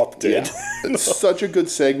segment. erupted. It's such a good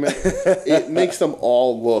segment. It makes them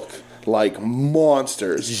all look like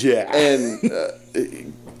monsters. Yeah.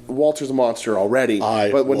 And Walter's a monster already.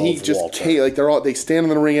 But when he love just Walter. came, like they stand in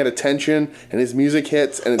the ring at attention, and his music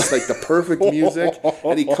hits, and it's like the perfect music.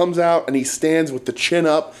 And he comes out and he stands with the chin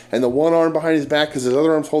up and the one arm behind his back because his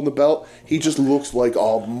other arm's holding the belt. He just looks like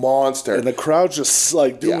a monster. And the crowd just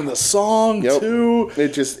like doing the song too.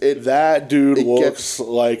 That dude looks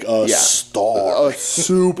like a star. A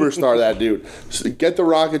superstar, that dude. So get the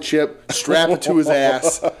rocket ship, strap it to his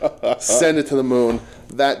ass, send it to the moon.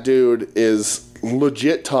 That dude is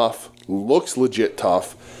legit tough, looks legit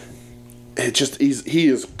tough. He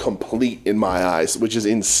is complete in my eyes, which is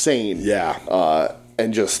insane. Yeah.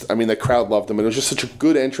 And the crowd loved him. And it was just such a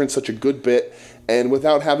good entrance, such a good bit. And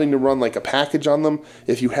without having to run like a package on them,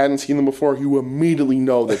 if you hadn't seen them before, you immediately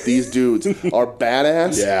know that these dudes are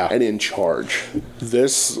badass and in charge.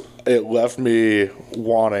 It left me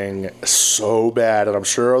wanting so bad, and I'm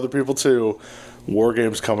sure other people too. War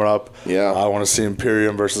Games coming up. Yeah. I want to see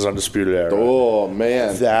Imperium versus Undisputed Era. Oh,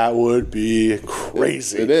 man. That would be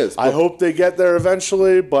crazy. It is. I hope they get there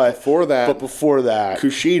eventually, but before that,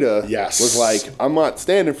 Kushida was like, I'm not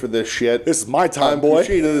standing for this shit. This is my time, boy.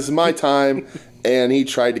 Kushida, this is my time. And he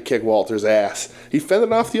tried to kick Walter's ass. He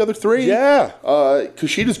fended off the other three. Yeah.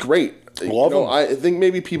 Kushida's great. Love him. I think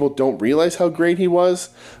maybe people don't realize how great he was.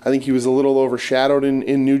 I think he was a little overshadowed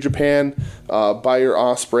in New Japan by your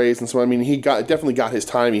Ospreys and so. I mean, he definitely got his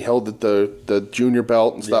time. He held the junior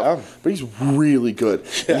belt and stuff. But he's really good,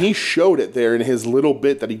 and he showed it there in his little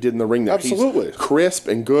bit that he did in the ring. There, absolutely he's crisp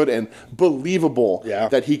and good and believable. Yeah.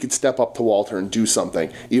 That he could step up to Walter and do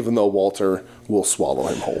something, even though Walter will swallow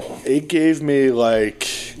him whole. It gave me like,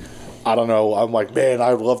 I don't know. I'm like, man,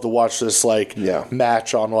 I'd love to watch this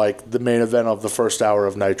match on like the main event of the first hour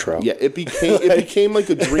of Nitro. Yeah, it became like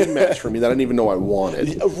a dream match for me that I didn't even know I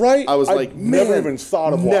wanted. Right? I was like, never even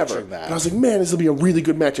thought of watching that. And I was like, man, this will be a really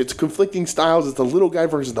good match. It's conflicting styles. It's the little guy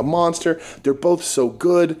versus the monster. They're both so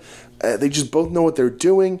good. They just both know what they're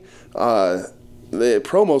doing. The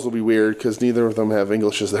promos will be weird because neither of them have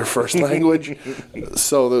English as their first language,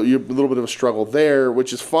 so you're a little bit of a struggle there,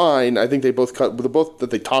 which is fine. I think they both that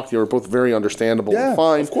they talk to you are both very understandable. Yeah, and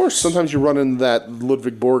fine. of course. Sometimes you run into that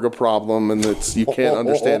Ludwig Borga problem, and you can't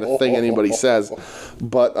understand a thing anybody says.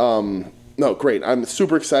 But no, great. I'm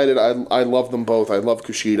super excited. I love them both. I love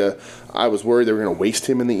Kushida. I was worried they were going to waste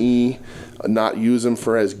him in the E, not use him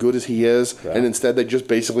for as good as he is, and instead they just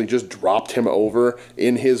basically dropped him over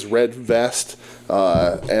in his red vest.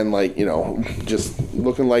 And just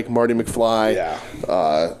looking like Marty McFly.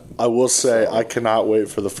 Yeah. I will say, I cannot wait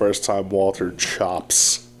for the first time Walter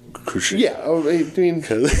chops Kushida. Yeah, I mean,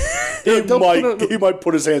 he might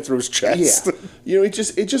put his hand through his chest. Yeah, it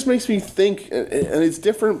just makes me think, and it's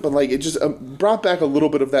different, but like it just brought back a little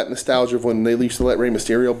bit of that nostalgia of when they used to let Rey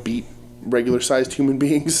Mysterio beat regular-sized human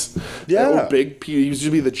beings. Yeah. Big. He used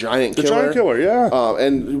to be the giant killer. The giant killer, yeah.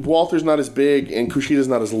 And Walter's not as big, and Kushida's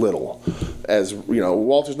not as little. As,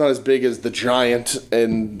 Walter's not as big as the giant,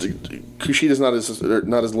 and Kushida's not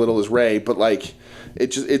as little as Rey, but like,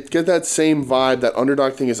 it get that same vibe. That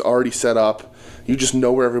underdog thing is already set up. You just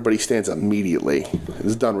know where everybody stands immediately.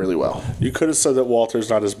 It's done really well. You could have said that Walter's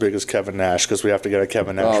not as big as Kevin Nash because we have to get a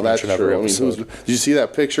Kevin Nash mention every episode. Did you see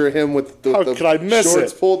that picture of him with the could I miss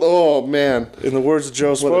shorts it? Pulled? Oh, man. In the words of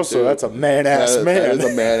Joe Sposo, that's a man-ass man. That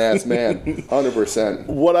is a man-ass man. 100%.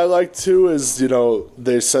 What I like, too, is,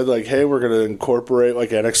 they said, like, hey, we're going to incorporate, like,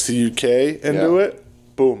 NXT UK into it.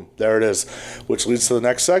 Boom, there it is. Which leads to the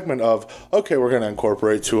next segment of, okay, we're going to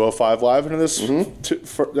incorporate 205 Live into this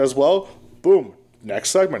as well. Boom.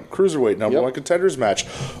 next segment, Cruiserweight number 1 contenders match.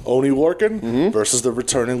 Oney Lorcan versus the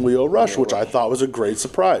returning Lio Rush, which I thought was a great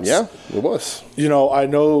surprise. Yeah, it was. You know, I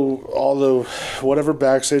know all the whatever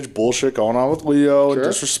backstage bullshit going on with Lio and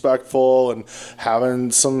disrespectful and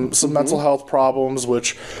having some mental health problems,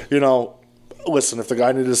 which, you know, listen, if the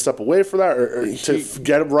guy needed to step away for that or to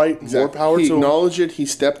get it right, more power to him. He acknowledged it, he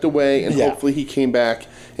stepped away, and hopefully he came back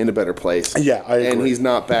in a better place. Yeah, I agree. And he's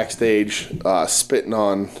not backstage spitting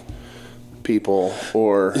on people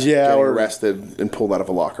or getting arrested and pulled out of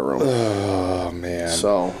a locker room. Oh, man.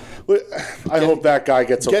 So I hope that guy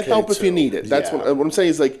gets okay. Get help if you need it. That's what I'm saying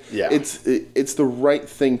is, like, it's the right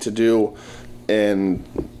thing to do, and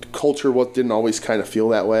culture didn't always kind of feel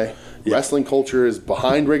that way. Yeah. Wrestling culture is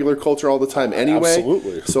behind regular culture all the time anyway.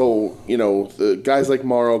 Absolutely. So, you know, the guys like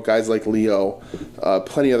Mauro, guys like Lio,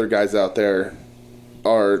 plenty other guys out there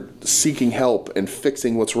are seeking help and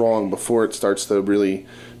fixing what's wrong before it starts to really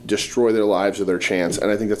destroy their lives or their chance. And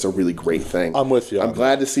I think that's a really great thing. I'm with you. I'm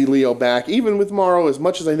glad to see Lio back. Even with Mauro, as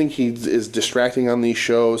much as I think he is distracting on these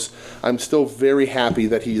shows, I'm still very happy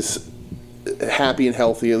that he's happy and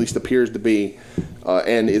healthy, at least appears to be,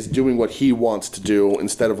 and is doing what he wants to do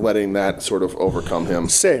instead of letting that sort of overcome him.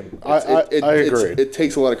 Same. I agree. It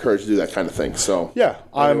takes a lot of courage to do that kind of thing. So yeah,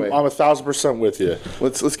 anyway. I'm 1,000% with you.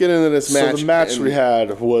 Let's get into this match. So the match we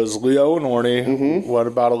had was Lio and Oney. Went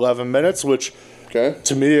about 11 minutes, which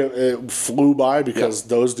to me it flew by because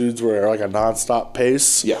those dudes were like a nonstop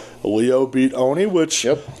pace. Yeah. Lio beat Oney, which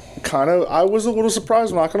I was a little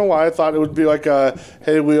surprised. I'm not gonna lie. I thought it would be like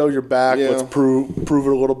hey Lio, you're back. Let's prove it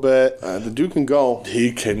a little bit. The dude can go.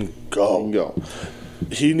 He can go.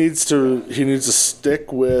 He needs to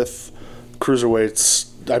stick with cruiserweights.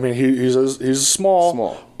 I mean, he's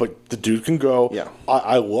small, but the dude can go. Yeah.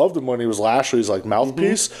 I loved him when he was Lashley's like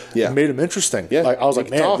mouthpiece. Yeah. It made him interesting. Yeah. Like, I was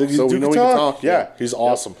like, man, so we know he can talk. Yeah, he's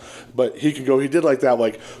awesome. But he can go. He did like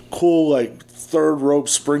that cool third rope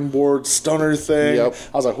springboard stunner thing. Yep.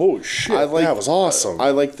 I was like, holy shit, that was awesome.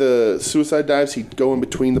 I like the suicide dives. He'd go in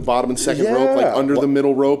between the bottom and second rope, like under the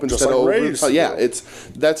middle rope instead of over. That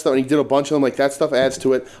stuff. And he did a bunch of them. Like, that stuff adds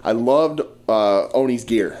to it. I loved Oney's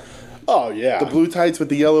gear. Oh, yeah. The blue tights with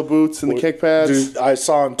the yellow boots and the kick pads. Dude, I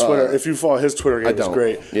saw on Twitter. If you follow his Twitter, it was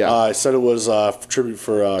great. Yeah. I said it was a tribute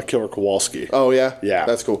for Killer Kowalski. Oh, yeah? Yeah.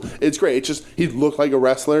 That's cool. It's great. It's just, he looked like a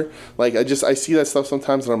wrestler. Like, I see that stuff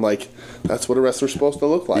sometimes, and I'm like, that's what a wrestler's supposed to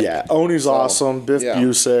look like. Yeah. Oney's awesome. Biff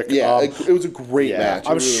Busick. Yeah, it was a great match.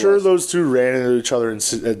 I'm really sure those two ran into each other at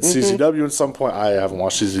CZW at some point. I haven't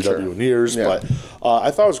watched CZW in years, but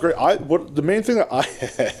I thought it was great. The main thing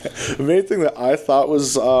that I thought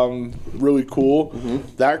was really cool,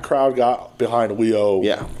 that crowd got behind Lio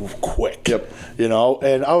quick. Yep. You know,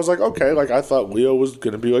 and I was like, okay, like I thought Lio was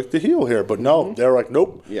going to be like the heel here, but no, they're like,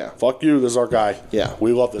 nope. Yeah. Fuck you, this is our guy. Yeah.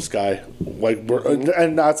 We love this guy. Like,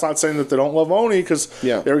 and that's not saying that they don't love Oney, because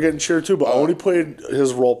they were getting cheered too, but Oney played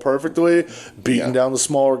his role perfectly, beating down the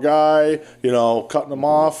smaller guy, you know, cutting him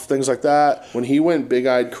off, things like that. When he went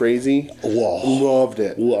big-eyed crazy, loved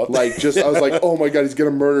it. Like, just, I was like, oh my God, he's going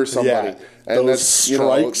to murder somebody. Yeah. And those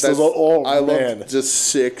strikes, I love just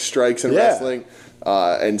sick strikes in wrestling.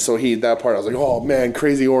 And so that part, I was like, oh man,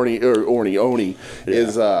 crazy Oney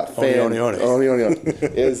is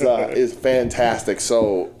is fantastic.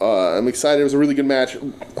 So I'm excited. It was a really good match.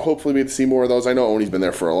 Hopefully we get to see more of those. I know Oney's been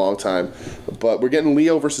there for a long time, but we're getting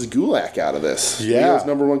Lio versus Gulak out of this. Yeah. Lio's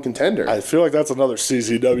number 1 contender. I feel like that's another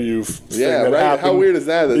CZW thing that right. happened. How weird is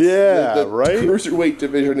that? The right. Cruiserweight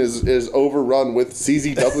division is overrun with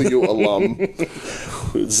CZW alum.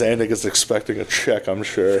 Zandig is expecting a check, I'm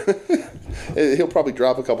sure. He'll probably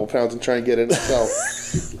drop a couple pounds and try and get it himself.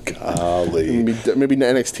 Golly. Maybe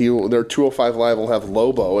NXT, their 205 Live will have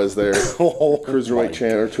Lobo as their Cruiserweight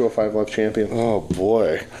champion or 205 Live champion. Oh,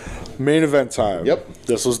 boy. Main event time. Yep.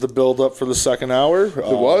 This was the build-up for the second hour. It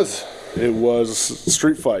was. It was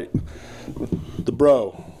Street Fight. The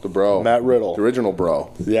bro. Matt Riddle. The original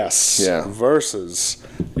bro. Yes. Yeah. Versus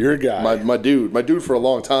your guy. My dude for a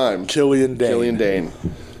long time. Killian Dane.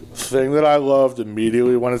 Thing that I loved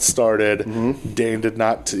immediately when it started, Dane did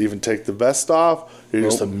not even take the vest off. He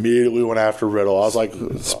just immediately went after Riddle. I was like,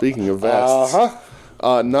 speaking of vests,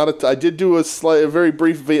 I did do a very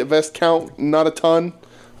brief vest count, not a ton.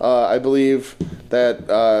 I believe that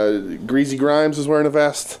Greasy Grimes was wearing a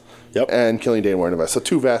vest. Yep. And Killian Dane wearing a vest. So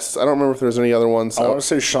 2 vests. I don't remember if there's any other ones. I want to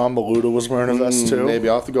say Sean Maluta was wearing a vest too. Maybe.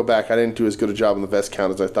 I'll have to go back. I didn't do as good a job on the vest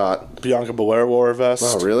count as I thought. Bianca Belair wore a vest.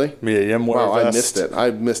 Oh, really? Mia Yim wore a vest. Wow, I missed it.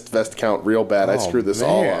 I missed vest count real bad. I screwed this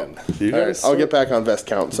all up. I'll get back on vest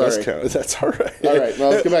count. Sorry. Vest count. That's all right. All right.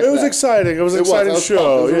 Well, let's get back to that. Exciting. It was an exciting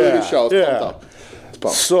show. It was a really good show. I was pumped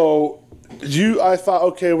up. So I thought,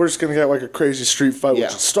 okay, we're just going to get like a crazy street fight, which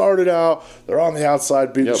it started out. They're on the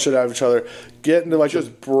outside, beating the shit out of each other. Get into like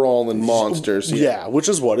just brawling monsters. Yeah, which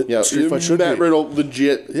is what street fight should Matt be. Riddle,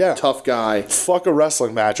 legit tough guy. Fuck a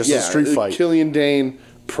wrestling match. It's a street fight. Killian Dane,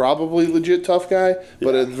 probably legit tough guy,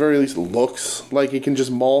 but at the very least looks like he can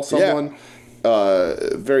just maul someone.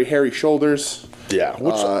 Very hairy shoulders. Yeah,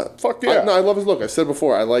 fuck yeah. I love his look. I said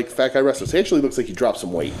before, I like fat guy wrestlers. He actually looks like he dropped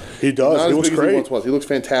some weight. He does. Not he as looks big great. As he once was. He looks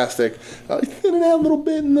fantastic. He's thinning out a little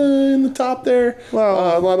bit in the top there.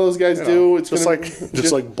 Well, a lot of those guys do. It's just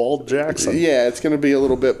like Bald Jackson. Yeah, it's going to be a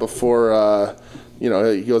little bit before. He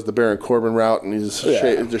goes the Baron Corbin route and he just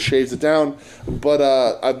shaves it down. But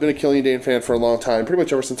I've been a Killian Dane fan for a long time, pretty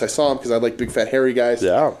much ever since I saw him, because I like big fat hairy guys.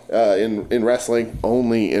 Yeah. In wrestling,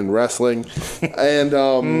 only in wrestling, and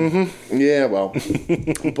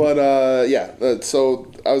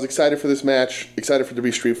so I was excited for this match, excited for it to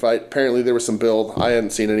be street fight. Apparently there was some build. I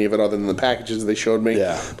hadn't seen any of it other than the packages they showed me.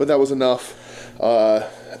 Yeah. But that was enough.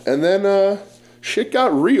 And then shit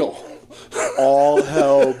got real. All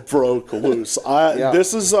hell broke loose.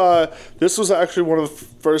 This was actually one of the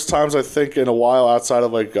first times I think in a while outside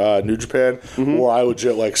of like New Japan where I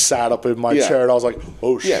legit like sat up in my chair and I was like,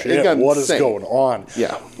 oh shit, what is going on?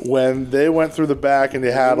 Yeah. When they went through the back and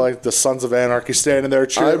they had like the Sons of Anarchy standing there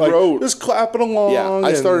cheering, just clapping along. Yeah,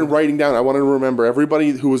 I started writing down. I wanted to remember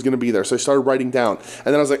everybody who was going to be there, so I started writing down. And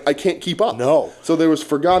then I was like, I can't keep up. No. So there was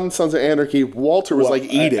Forgotten Sons of Anarchy. Walter was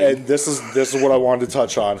eating. And this is what I wanted to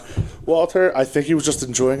touch on. Walter, I think he was just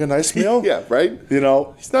enjoying a nice meal. Yeah, right?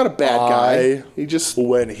 He's not a bad guy. He just...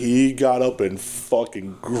 When he got up and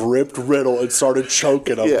fucking gripped Riddle and started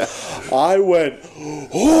choking him, I went,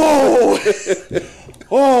 oh!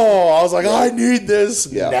 I was like, I need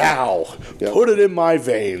this now. Yep. Put it in my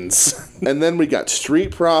veins. And then we got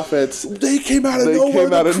Street Profits. They came out of nowhere.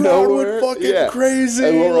 The crowd went fucking crazy.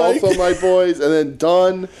 And we're also my boys. And then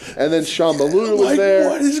Dunn. And then Sean Malou was there.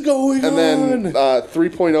 What is going on? And then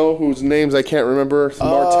 3.0, whose names I can't remember.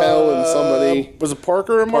 Martel and somebody. Was it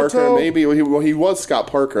Parker and Martel? Maybe. He was Scott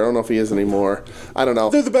Parker. I don't know if he is anymore. I don't know.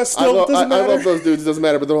 They're the best still. I love those dudes. It doesn't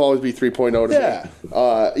matter, but they'll always be 3.0 to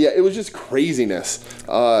me. It was just craziness.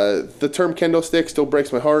 The term kendo stick still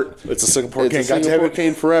breaks my heart. It's a Singapore cane. It's a Singapore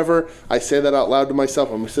cane forever. I say that out loud to myself.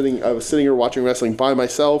 I was sitting here watching wrestling by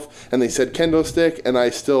myself, and they said kendo stick, and I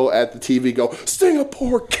still at the TV go,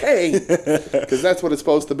 Singapore cane! Because that's what it's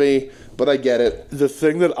supposed to be, but I get it. The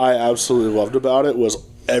thing that I absolutely loved about it was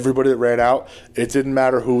everybody that ran out, it didn't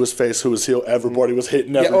matter who was face, who was heel, everybody was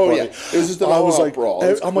hitting everybody. It was just an all-out brawl.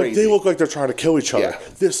 I'm like, they look like they're trying to kill each other. Yeah.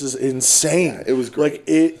 This is insane. Yeah, it was great.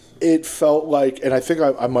 Like, it felt like, and I think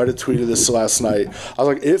I might have tweeted this last night, I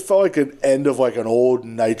was like, it felt like an end of like an old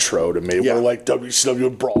Nitro to me, where like WCW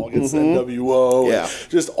would brawl against NWO,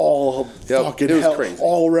 and just all fucking hell, crazy.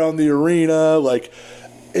 All around the arena, like,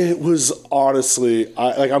 it was honestly,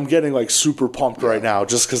 I'm getting like super pumped right now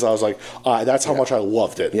just because I was like, that's how much I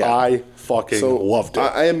loved it. Yeah. I fucking loved it.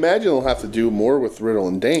 I imagine they'll have to do more with Riddle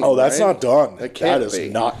and Dane. Oh, that's not done. That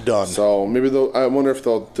is not done. So maybe I wonder if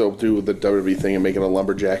they'll do the WWE thing and make it a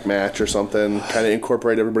lumberjack match or something. Kind of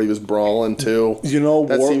incorporate everybody who's brawling too.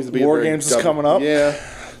 That seems to be War Games is coming up. Yeah,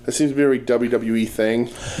 that seems to be a very WWE thing.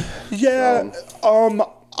 Yeah. I'm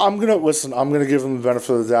gonna give them the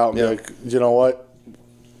benefit of the doubt and be like, you know what?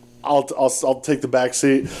 I'll take the back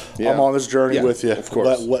seat. I'm on this journey with you. Of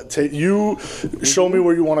course. You show me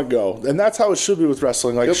where you want to go. And that's how it should be with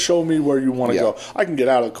wrestling. Like, show me where you want to go. I can get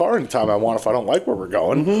out of the car anytime I want if I don't like where we're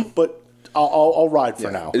going. But I'll ride for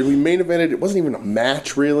now. We main evented. It wasn't even a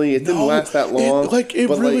match, really. It didn't last that long.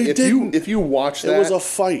 If you watch that, it was a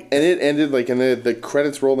fight, and it ended and the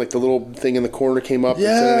credits rolled. Like the little thing in the corner came up.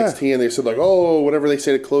 Yeah. That said NXT, and they said whatever they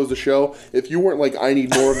say to close the show. If you weren't like, I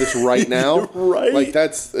need more of this right now, right? Like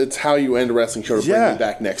it's how you end a wrestling show to bring me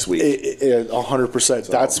back next week. 100%.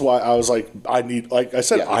 That's why I was like, I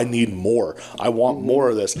need more. I want more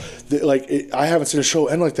of this. I haven't seen a show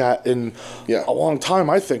end like that in a long time.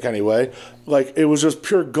 I think anyway. Like, it was just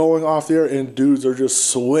pure going off the air, and dudes are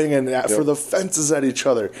just swinging for the fences at each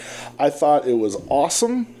other. I thought it was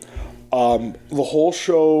awesome. The whole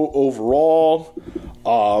show overall,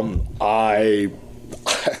 I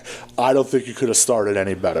don't think you could have started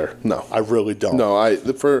any better. No. I really don't. No,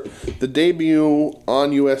 for the debut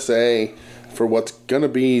on USA, for what's going to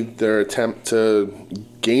be their attempt to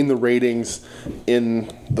gain the ratings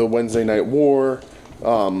in the Wednesday Night War,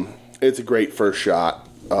 it's a great first shot.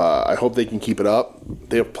 I hope they can keep it up.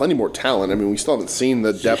 They have plenty more talent. I mean, we still haven't seen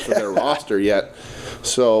the depth of their roster yet.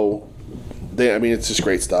 So, It's just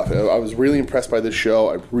great stuff. I was really impressed by this show.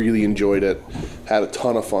 I really enjoyed it. Had a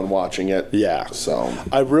ton of fun watching it. Yeah. So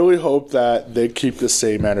I really hope that they keep the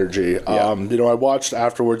same energy. Yeah. I watched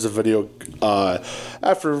afterwards a video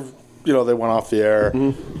after they went off the air.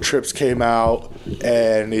 Trips came out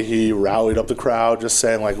and he rallied up the crowd, just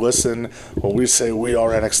saying like, "Listen, when we say we are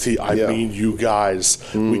NXT, I mean you guys.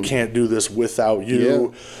 We can't do this without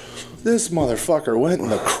you." Yeah. This motherfucker went in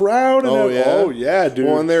the crowd. And oh yeah, dude.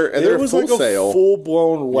 Well, and they're was full like sale. A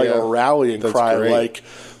full-blown a rallying cry. Great.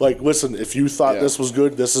 Like, listen, if you thought this was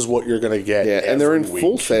good, this is what you're going to get. Yeah, and they're in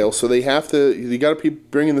full sale, so they have to. You got to keep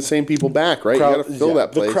bringing the same people back, right? You got to fill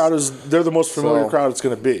that place. The crowd they're the most familiar crowd it's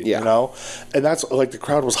going to be. Yeah. And that's like the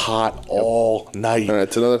crowd was hot all night. And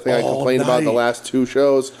it's another thing I complained about the last two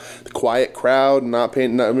shows. The quiet crowd,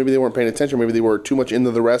 maybe they weren't paying attention. Maybe they were too much into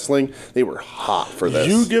the wrestling. They were hot for this.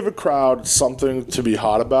 You give a crowd something to be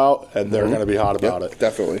hot about, and they're going to be hot about it.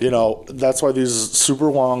 Definitely. That's why these super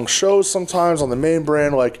long shows sometimes on the main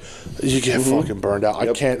brand, like, you get fucking burned out.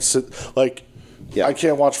 I can't sit, I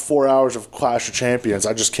can't watch 4 hours of Clash of Champions.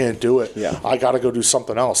 I just can't do it. Yeah. I got to go do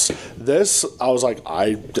something else. This, I was like,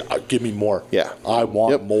 give me more. Yeah. I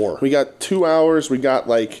want more. We got 2 hours. We got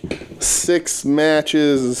 6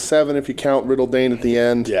 matches, 7 if you count Riddle Dane at the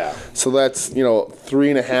end. Yeah. So that's,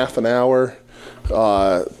 3.5 an hour.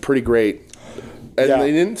 Pretty great. And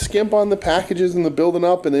they didn't skimp on the packages and the building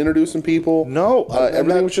up and introducing people. No.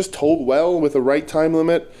 Everything was just told well with the right time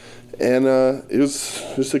limit. And it was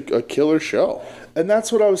just a killer show. And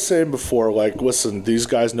that's what I was saying before. Like, listen, these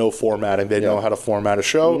guys know formatting. They know how to format a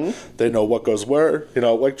show. They know what goes where.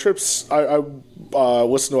 Trips, I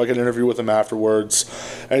listened to an interview with him afterwards.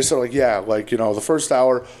 And he said, the first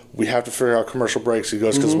hour, we have to figure out commercial breaks. He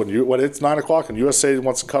goes, because when it's 9 o'clock and USA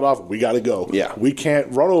wants to cut off, we got to go. Yeah. We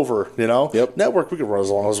can't run over, Yep. Network, we can run as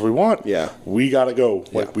long as we want. Yeah. We got to go.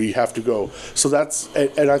 We have to go. So that's,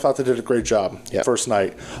 and I thought they did a great job first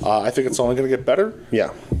night. I think it's only going to get better.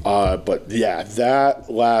 Yeah. But that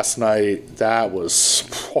last night, that was...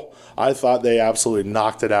 I thought they absolutely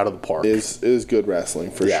knocked it out of the park. It is good wrestling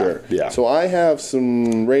for sure. Yeah. So I have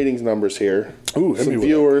some ratings numbers here. Ooh, some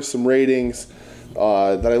viewers, some ratings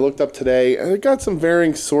that I looked up today. And I got some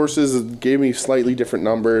varying sources that gave me slightly different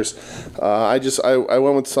numbers. I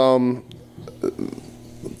went with some.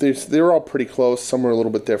 They were all pretty close. Some were a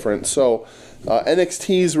little bit different. So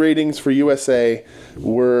NXT's ratings for USA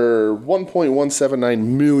were 1.179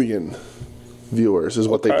 million viewers is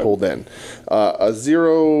what they pulled in. A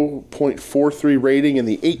 0.43 rating in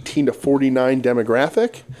the 18 to 49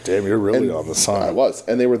 demographic. Damn, you're really on the side. I was.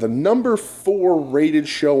 And they were the number 4 rated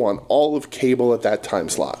show on all of cable at that time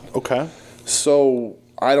slot. Okay. So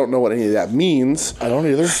I don't know what any of that means. I don't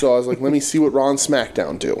either. So I was like, let me see what Raw and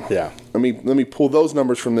SmackDown do. Yeah. Let me pull those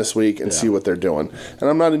numbers from this week and see what they're doing. And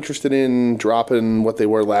I'm not interested in dropping what they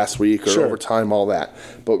were last week or overtime, all that.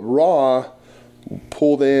 But Raw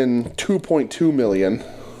pulled in 2.2 million,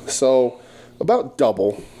 so about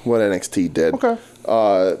double what NXT did. Okay.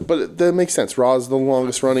 But that makes sense. Raw is the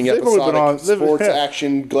longest running episodic sports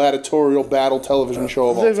action gladiatorial battle television show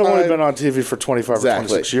of all time. They've only been on TV for 25 or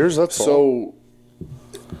 26 years. That's all.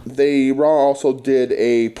 Raw also did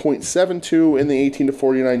a 0.72 in the 18 to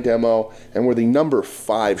 49 demo and were the number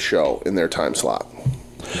 5 show in their time slot.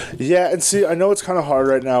 Yeah, and see, I know it's kind of hard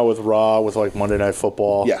right now with Raw, with Monday Night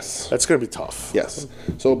Football. Yes. That's going to be tough. Yes.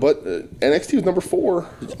 So, but NXT was number 4.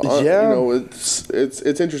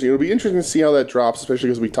 It's interesting. It'll be interesting to see how that drops, especially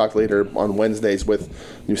because we talked later on Wednesdays with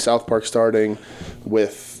new South Park starting,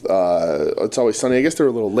 with It's Always Sunny. I guess they're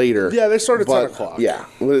a little later. Yeah, they start at 10 o'clock. Yeah.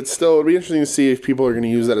 But it'll be interesting to see if people are going to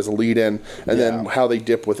use that as a lead-in, and then how they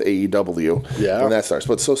dip with AEW when that starts.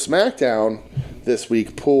 But so SmackDown this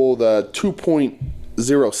week pulled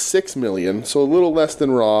 2.06 million, so a little less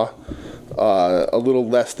than Raw, a little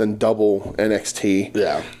less than double NXT.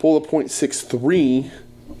 Yeah. Pulled a 0.63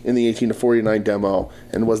 in the 18 to 49 demo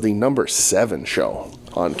and was the number 7 show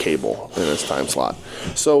on cable in this time slot.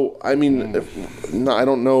 So, I mean, I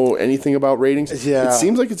don't know anything about ratings. Yeah. It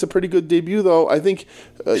seems like it's a pretty good debut, though. I think,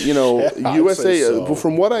 USA,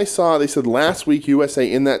 from what I saw, they said last week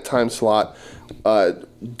USA in that time slot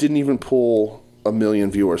didn't even pull 1 million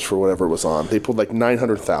viewers for whatever was on. They pulled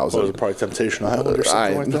 900,000. Was it probably Temptation Island or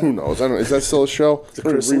something like that? Who knows? I don't know. Is that still a show? The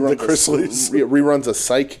Chrisleys. Reruns of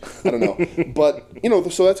Psych. I don't know. But,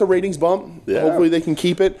 so that's a ratings bump. Yeah. Hopefully they can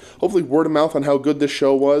keep it. Hopefully word of mouth on how good this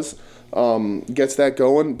show was gets that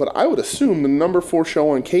going. But I would assume the number 4 show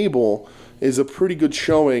on cable is a pretty good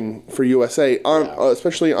showing for USA,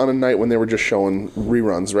 especially on a night when they were just showing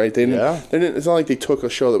reruns, right? They didn't, it's not like they took a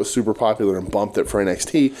show that was super popular and bumped it for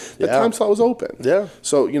NXT. The time slot was open. Yeah.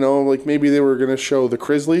 So, like maybe they were going to show the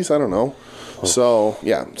Grizzlies. I don't know. So,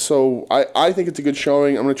 yeah. So, I think it's a good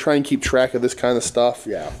showing. I'm going to try and keep track of this kind of stuff.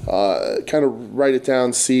 Yeah. Kind of write it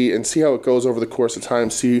down, see how it goes over the course of time,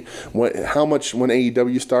 see how much, when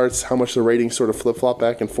AEW starts, how much the ratings sort of flip-flop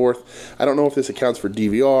back and forth. I don't know if this accounts for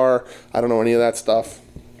DVR. I don't know any of that stuff.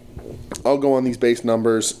 I'll go on these base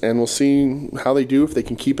numbers, and we'll see how they do, if they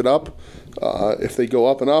can keep it up. If they go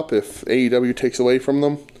up and up, if AEW takes away from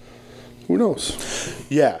them, who knows?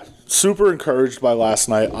 Yeah. Super encouraged by last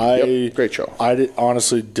night. Great show. I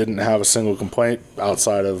honestly didn't have a single complaint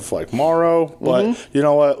outside of Morrow. But you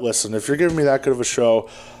know what? Listen, if you're giving me that good of a show,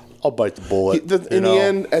 I'll bite the bullet.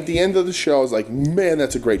 At the end of the show, I was like, man,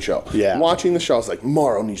 that's a great show. Yeah. Watching the show, I was like,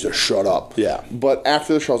 Morrow needs to shut up. Yeah. But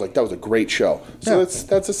after the show, I was like, that was a great show. So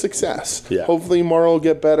that's a success. Yeah. Hopefully Morrow will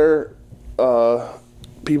get better.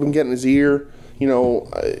 People can get in his ear. I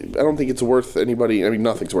don't think it's worth anybody. I mean,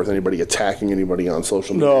 nothing's worth anybody attacking anybody on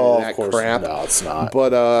social media. No, and that of course. crap. No, it's not.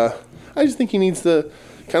 But I just think he needs to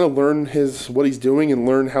kind of learn what he's doing and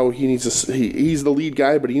learn how he needs to. He's the lead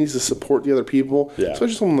guy, but he needs to support the other people. Yeah.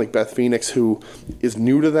 Especially someone like Beth Phoenix, who is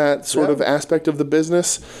new to that sort of aspect of the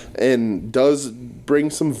business and does bring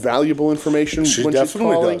some valuable information when she's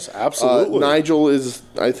calling. Does. Absolutely. Nigel is,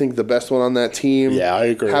 I think, the best one on that team. Yeah, I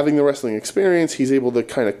agree. Having the wrestling experience, he's able to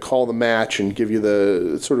kind of call the match and give you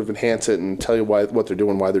the sort of enhance it and tell you what they're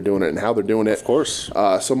doing, why they're doing it, and how they're doing it. Of course.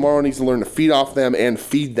 So Morrow needs to learn to feed off them and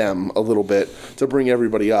feed them a little bit to bring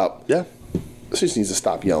everybody up. Yeah. She just needs to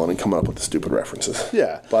stop yelling and come up with the stupid references.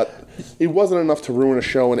 Yeah. But it wasn't enough to ruin a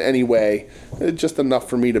show in any way. It's just enough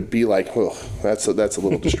for me to be like, oh, that's a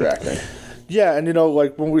little distracting. Yeah, and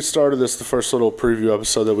when we started this, the first little preview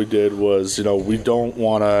episode that we did was, we don't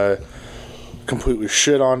want to completely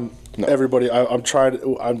shit on everybody.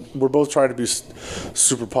 We're both trying to be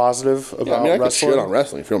super positive about I wrestling. could shit on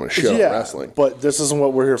wrestling if you want me to shit on wrestling. But this isn't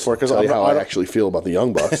what we're here for. Tell you how I actually feel about the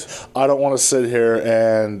Young Bucks. I don't want to sit here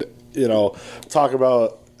and, talk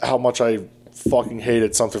about how much I fucking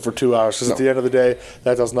hated something for 2 hours, because at the end of the day,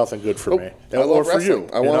 that does nothing good for me. I love wrestling.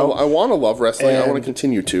 I want to love wrestling. And I want to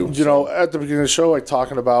continue to. At the beginning of the show,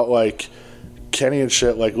 talking about Kenny and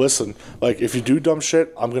shit. Listen, if you do dumb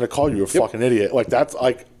shit, I'm gonna call you a fucking idiot. That's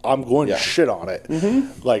I'm going to shit on it.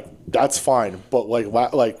 Mm-hmm. That's fine. But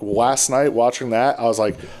last night watching that, I was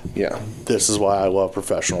like, this is why I love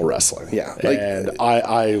professional wrestling. Yeah, and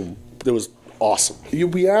it was awesome.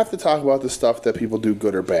 We have to talk about the stuff that people do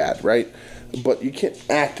good or bad, right? But you can't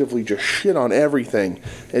actively just shit on everything.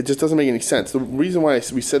 It just doesn't make any sense. The reason why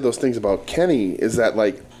we said those things about Kenny is that,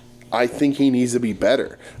 I think he needs to be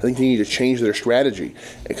better. I think they need to change their strategy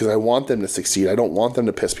because I want them to succeed. I don't want them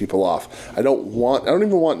to piss people off. I don't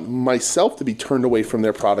even want myself to be turned away from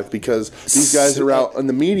their product because these guys are out in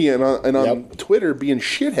the media and on Twitter being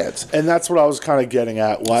shitheads. And that's what I was kind of getting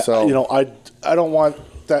at. So, I don't want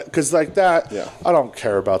that, because I don't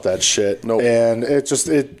care about that shit. Nope. And it just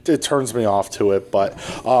it turns me off to it. But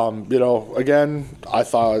again, I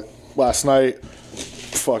thought last night,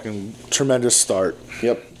 fucking tremendous start.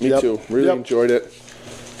 Yep, me too. Really enjoyed it.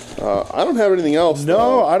 I don't have anything else.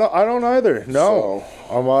 No, I don't either. No,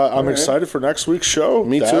 so, I'm excited for next week's show.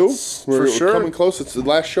 Me too. We're coming close. It's the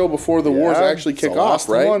last show before the wars actually kick off,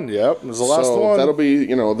 right? One. Yep, it's the last one. That'll be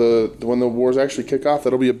when the wars actually kick off.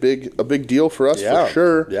 That'll be a big deal for us for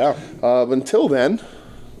sure. Yeah. Until then.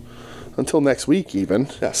 Until next week, even.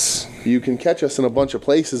 Yes. You can catch us in a bunch of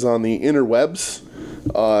places on the interwebs.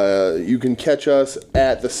 You can catch us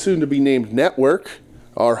at the soon-to-be-named network,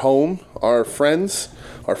 our home, our friends,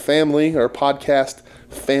 our family, our podcast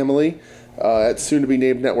family, at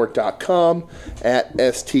soon-to-be-named-network.com, at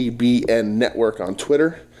STBN Network on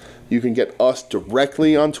Twitter. You can get us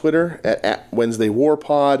directly on Twitter at Wednesday War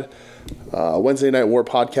Pod, Wednesday Night War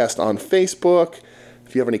Podcast on Facebook.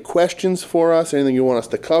 If you have any questions for us, anything you want us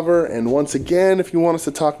to cover, and once again, if you want us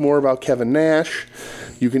to talk more about Kevin Nash,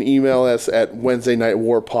 you can email us at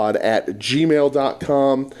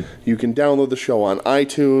WednesdayNightWarPod@gmail.com. You can download the show on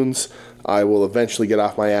iTunes. I will eventually get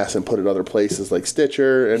off my ass and put it other places like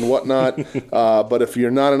Stitcher and whatnot. But if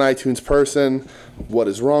you're not an iTunes person, what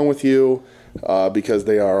is wrong with you? Because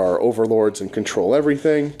they are our overlords and control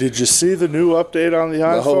everything. Did you see the new update on the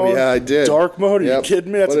iPhone? Oh, yeah, I did. Dark mode? Are you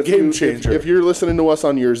kidding me? That's a game changer. If you're listening to us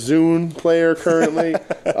on your Zune player currently,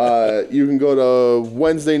 you can go to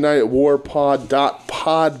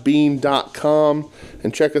WednesdayNightWarPod.podbean.com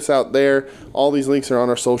and check us out there. All these links are on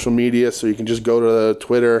our social media, so you can just go to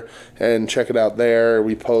Twitter and check it out there.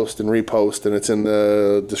 We post and repost, and it's in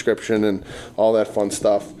the description and all that fun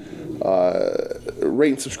stuff. Rate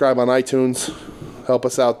and subscribe on iTunes. Help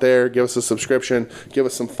us out there. Give us a subscription. Give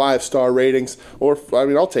us some 5-star ratings. Or,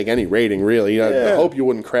 I'll take any rating, really. I hope you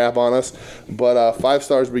wouldn't crap on us. But 5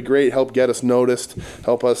 stars would be great. Help get us noticed.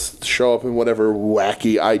 Help us show up in whatever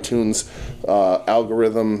wacky iTunes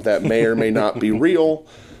algorithm that may or may not be real.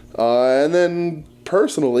 And then,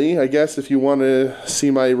 personally, I guess if you want to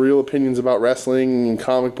see my real opinions about wrestling and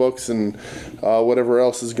comic books and whatever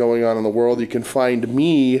else is going on in the world, you can find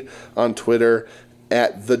me on Twitter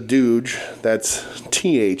at The Dooge. That's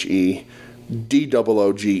TheDooge.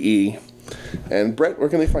 And Brett, where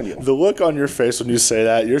can they find you? The look on your face when you say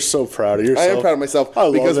that, you're so proud of yourself. I am proud of myself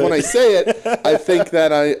because when I say it, I think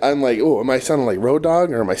that I'm like, oh, am I sounding like Road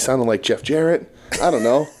Dogg or am I sounding like Jeff Jarrett? I don't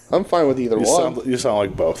know. I'm fine with either one. You sound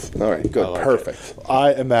like both. All right, good. Like perfect.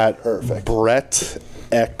 I am at Brett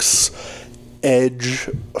X Edge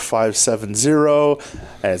 570,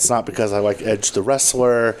 and it's not because I like Edge the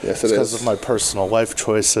wrestler. Yes, it's because of my personal life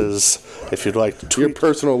choices. If you'd like to tweet, your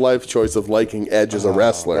personal life choice of liking Edge as a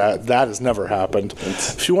wrestler, that has never happened.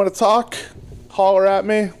 If you want to talk, holler at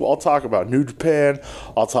me. Well, I'll talk about New Japan.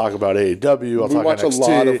 I'll talk about AEW. We watch NXT. A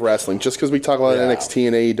lot of wrestling. Just because we talk about NXT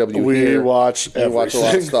and AEW we watch a lot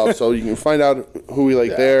of stuff. So you can find out who we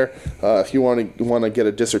like there. If you want to get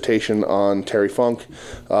a dissertation on Terry Funk,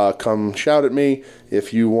 come shout at me.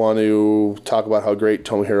 If you want to talk about how great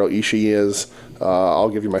Tomohiro Ishii is, I'll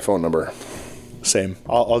give you my phone number. Same.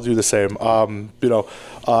 I'll do the same.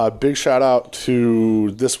 Big shout out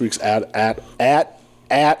to this week's At Odds.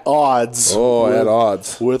 At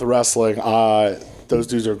Odds. With wrestling. Those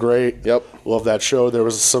dudes are great. Yep. Love that show. There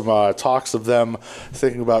was some talks of them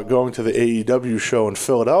thinking about going to the AEW show in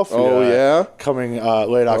Philadelphia. Oh, yeah? Coming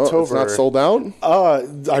late October. It's not sold out?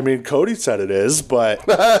 Cody said it is, but,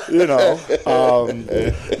 when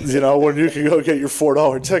you can go get your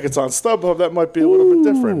 $4 tickets on StubHub, that might be a little bit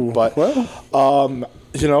different. But,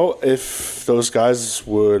 if those guys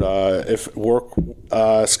would, if work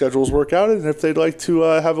schedules work out, and if they'd like to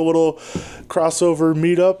have a little crossover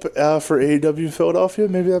meetup for AEW in Philadelphia,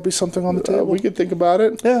 maybe that'd be something on the table. We could think about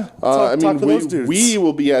it. Yeah. Talk to those dudes. We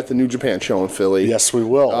will be at the New Japan show in Philly. Yes, we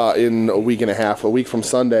will. In a week and a half, a week from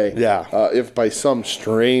Sunday. Yeah. If by some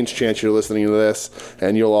strange chance you're listening to this,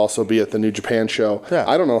 and you'll also be at the New Japan show. Yeah.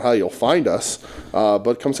 I don't know how you'll find us,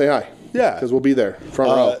 but come say hi. Yeah. Because we'll be there,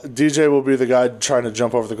 front row. DJ will be the guy trying to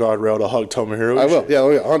jump over the guardrail to hug Tomohiro. I will. Yeah,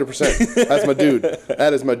 100%. That's my dude.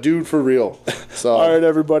 That is my dude for real. So. All right,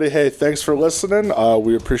 everybody. Hey, thanks for listening.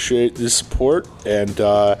 We appreciate the support. And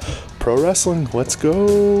pro wrestling, let's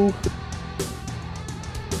go.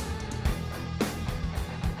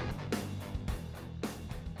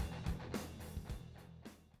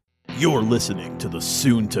 You're listening to the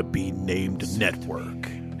soon-to-be-named network,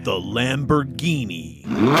 the Lamborghini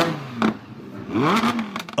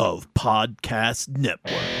of Podcast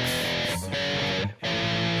Network.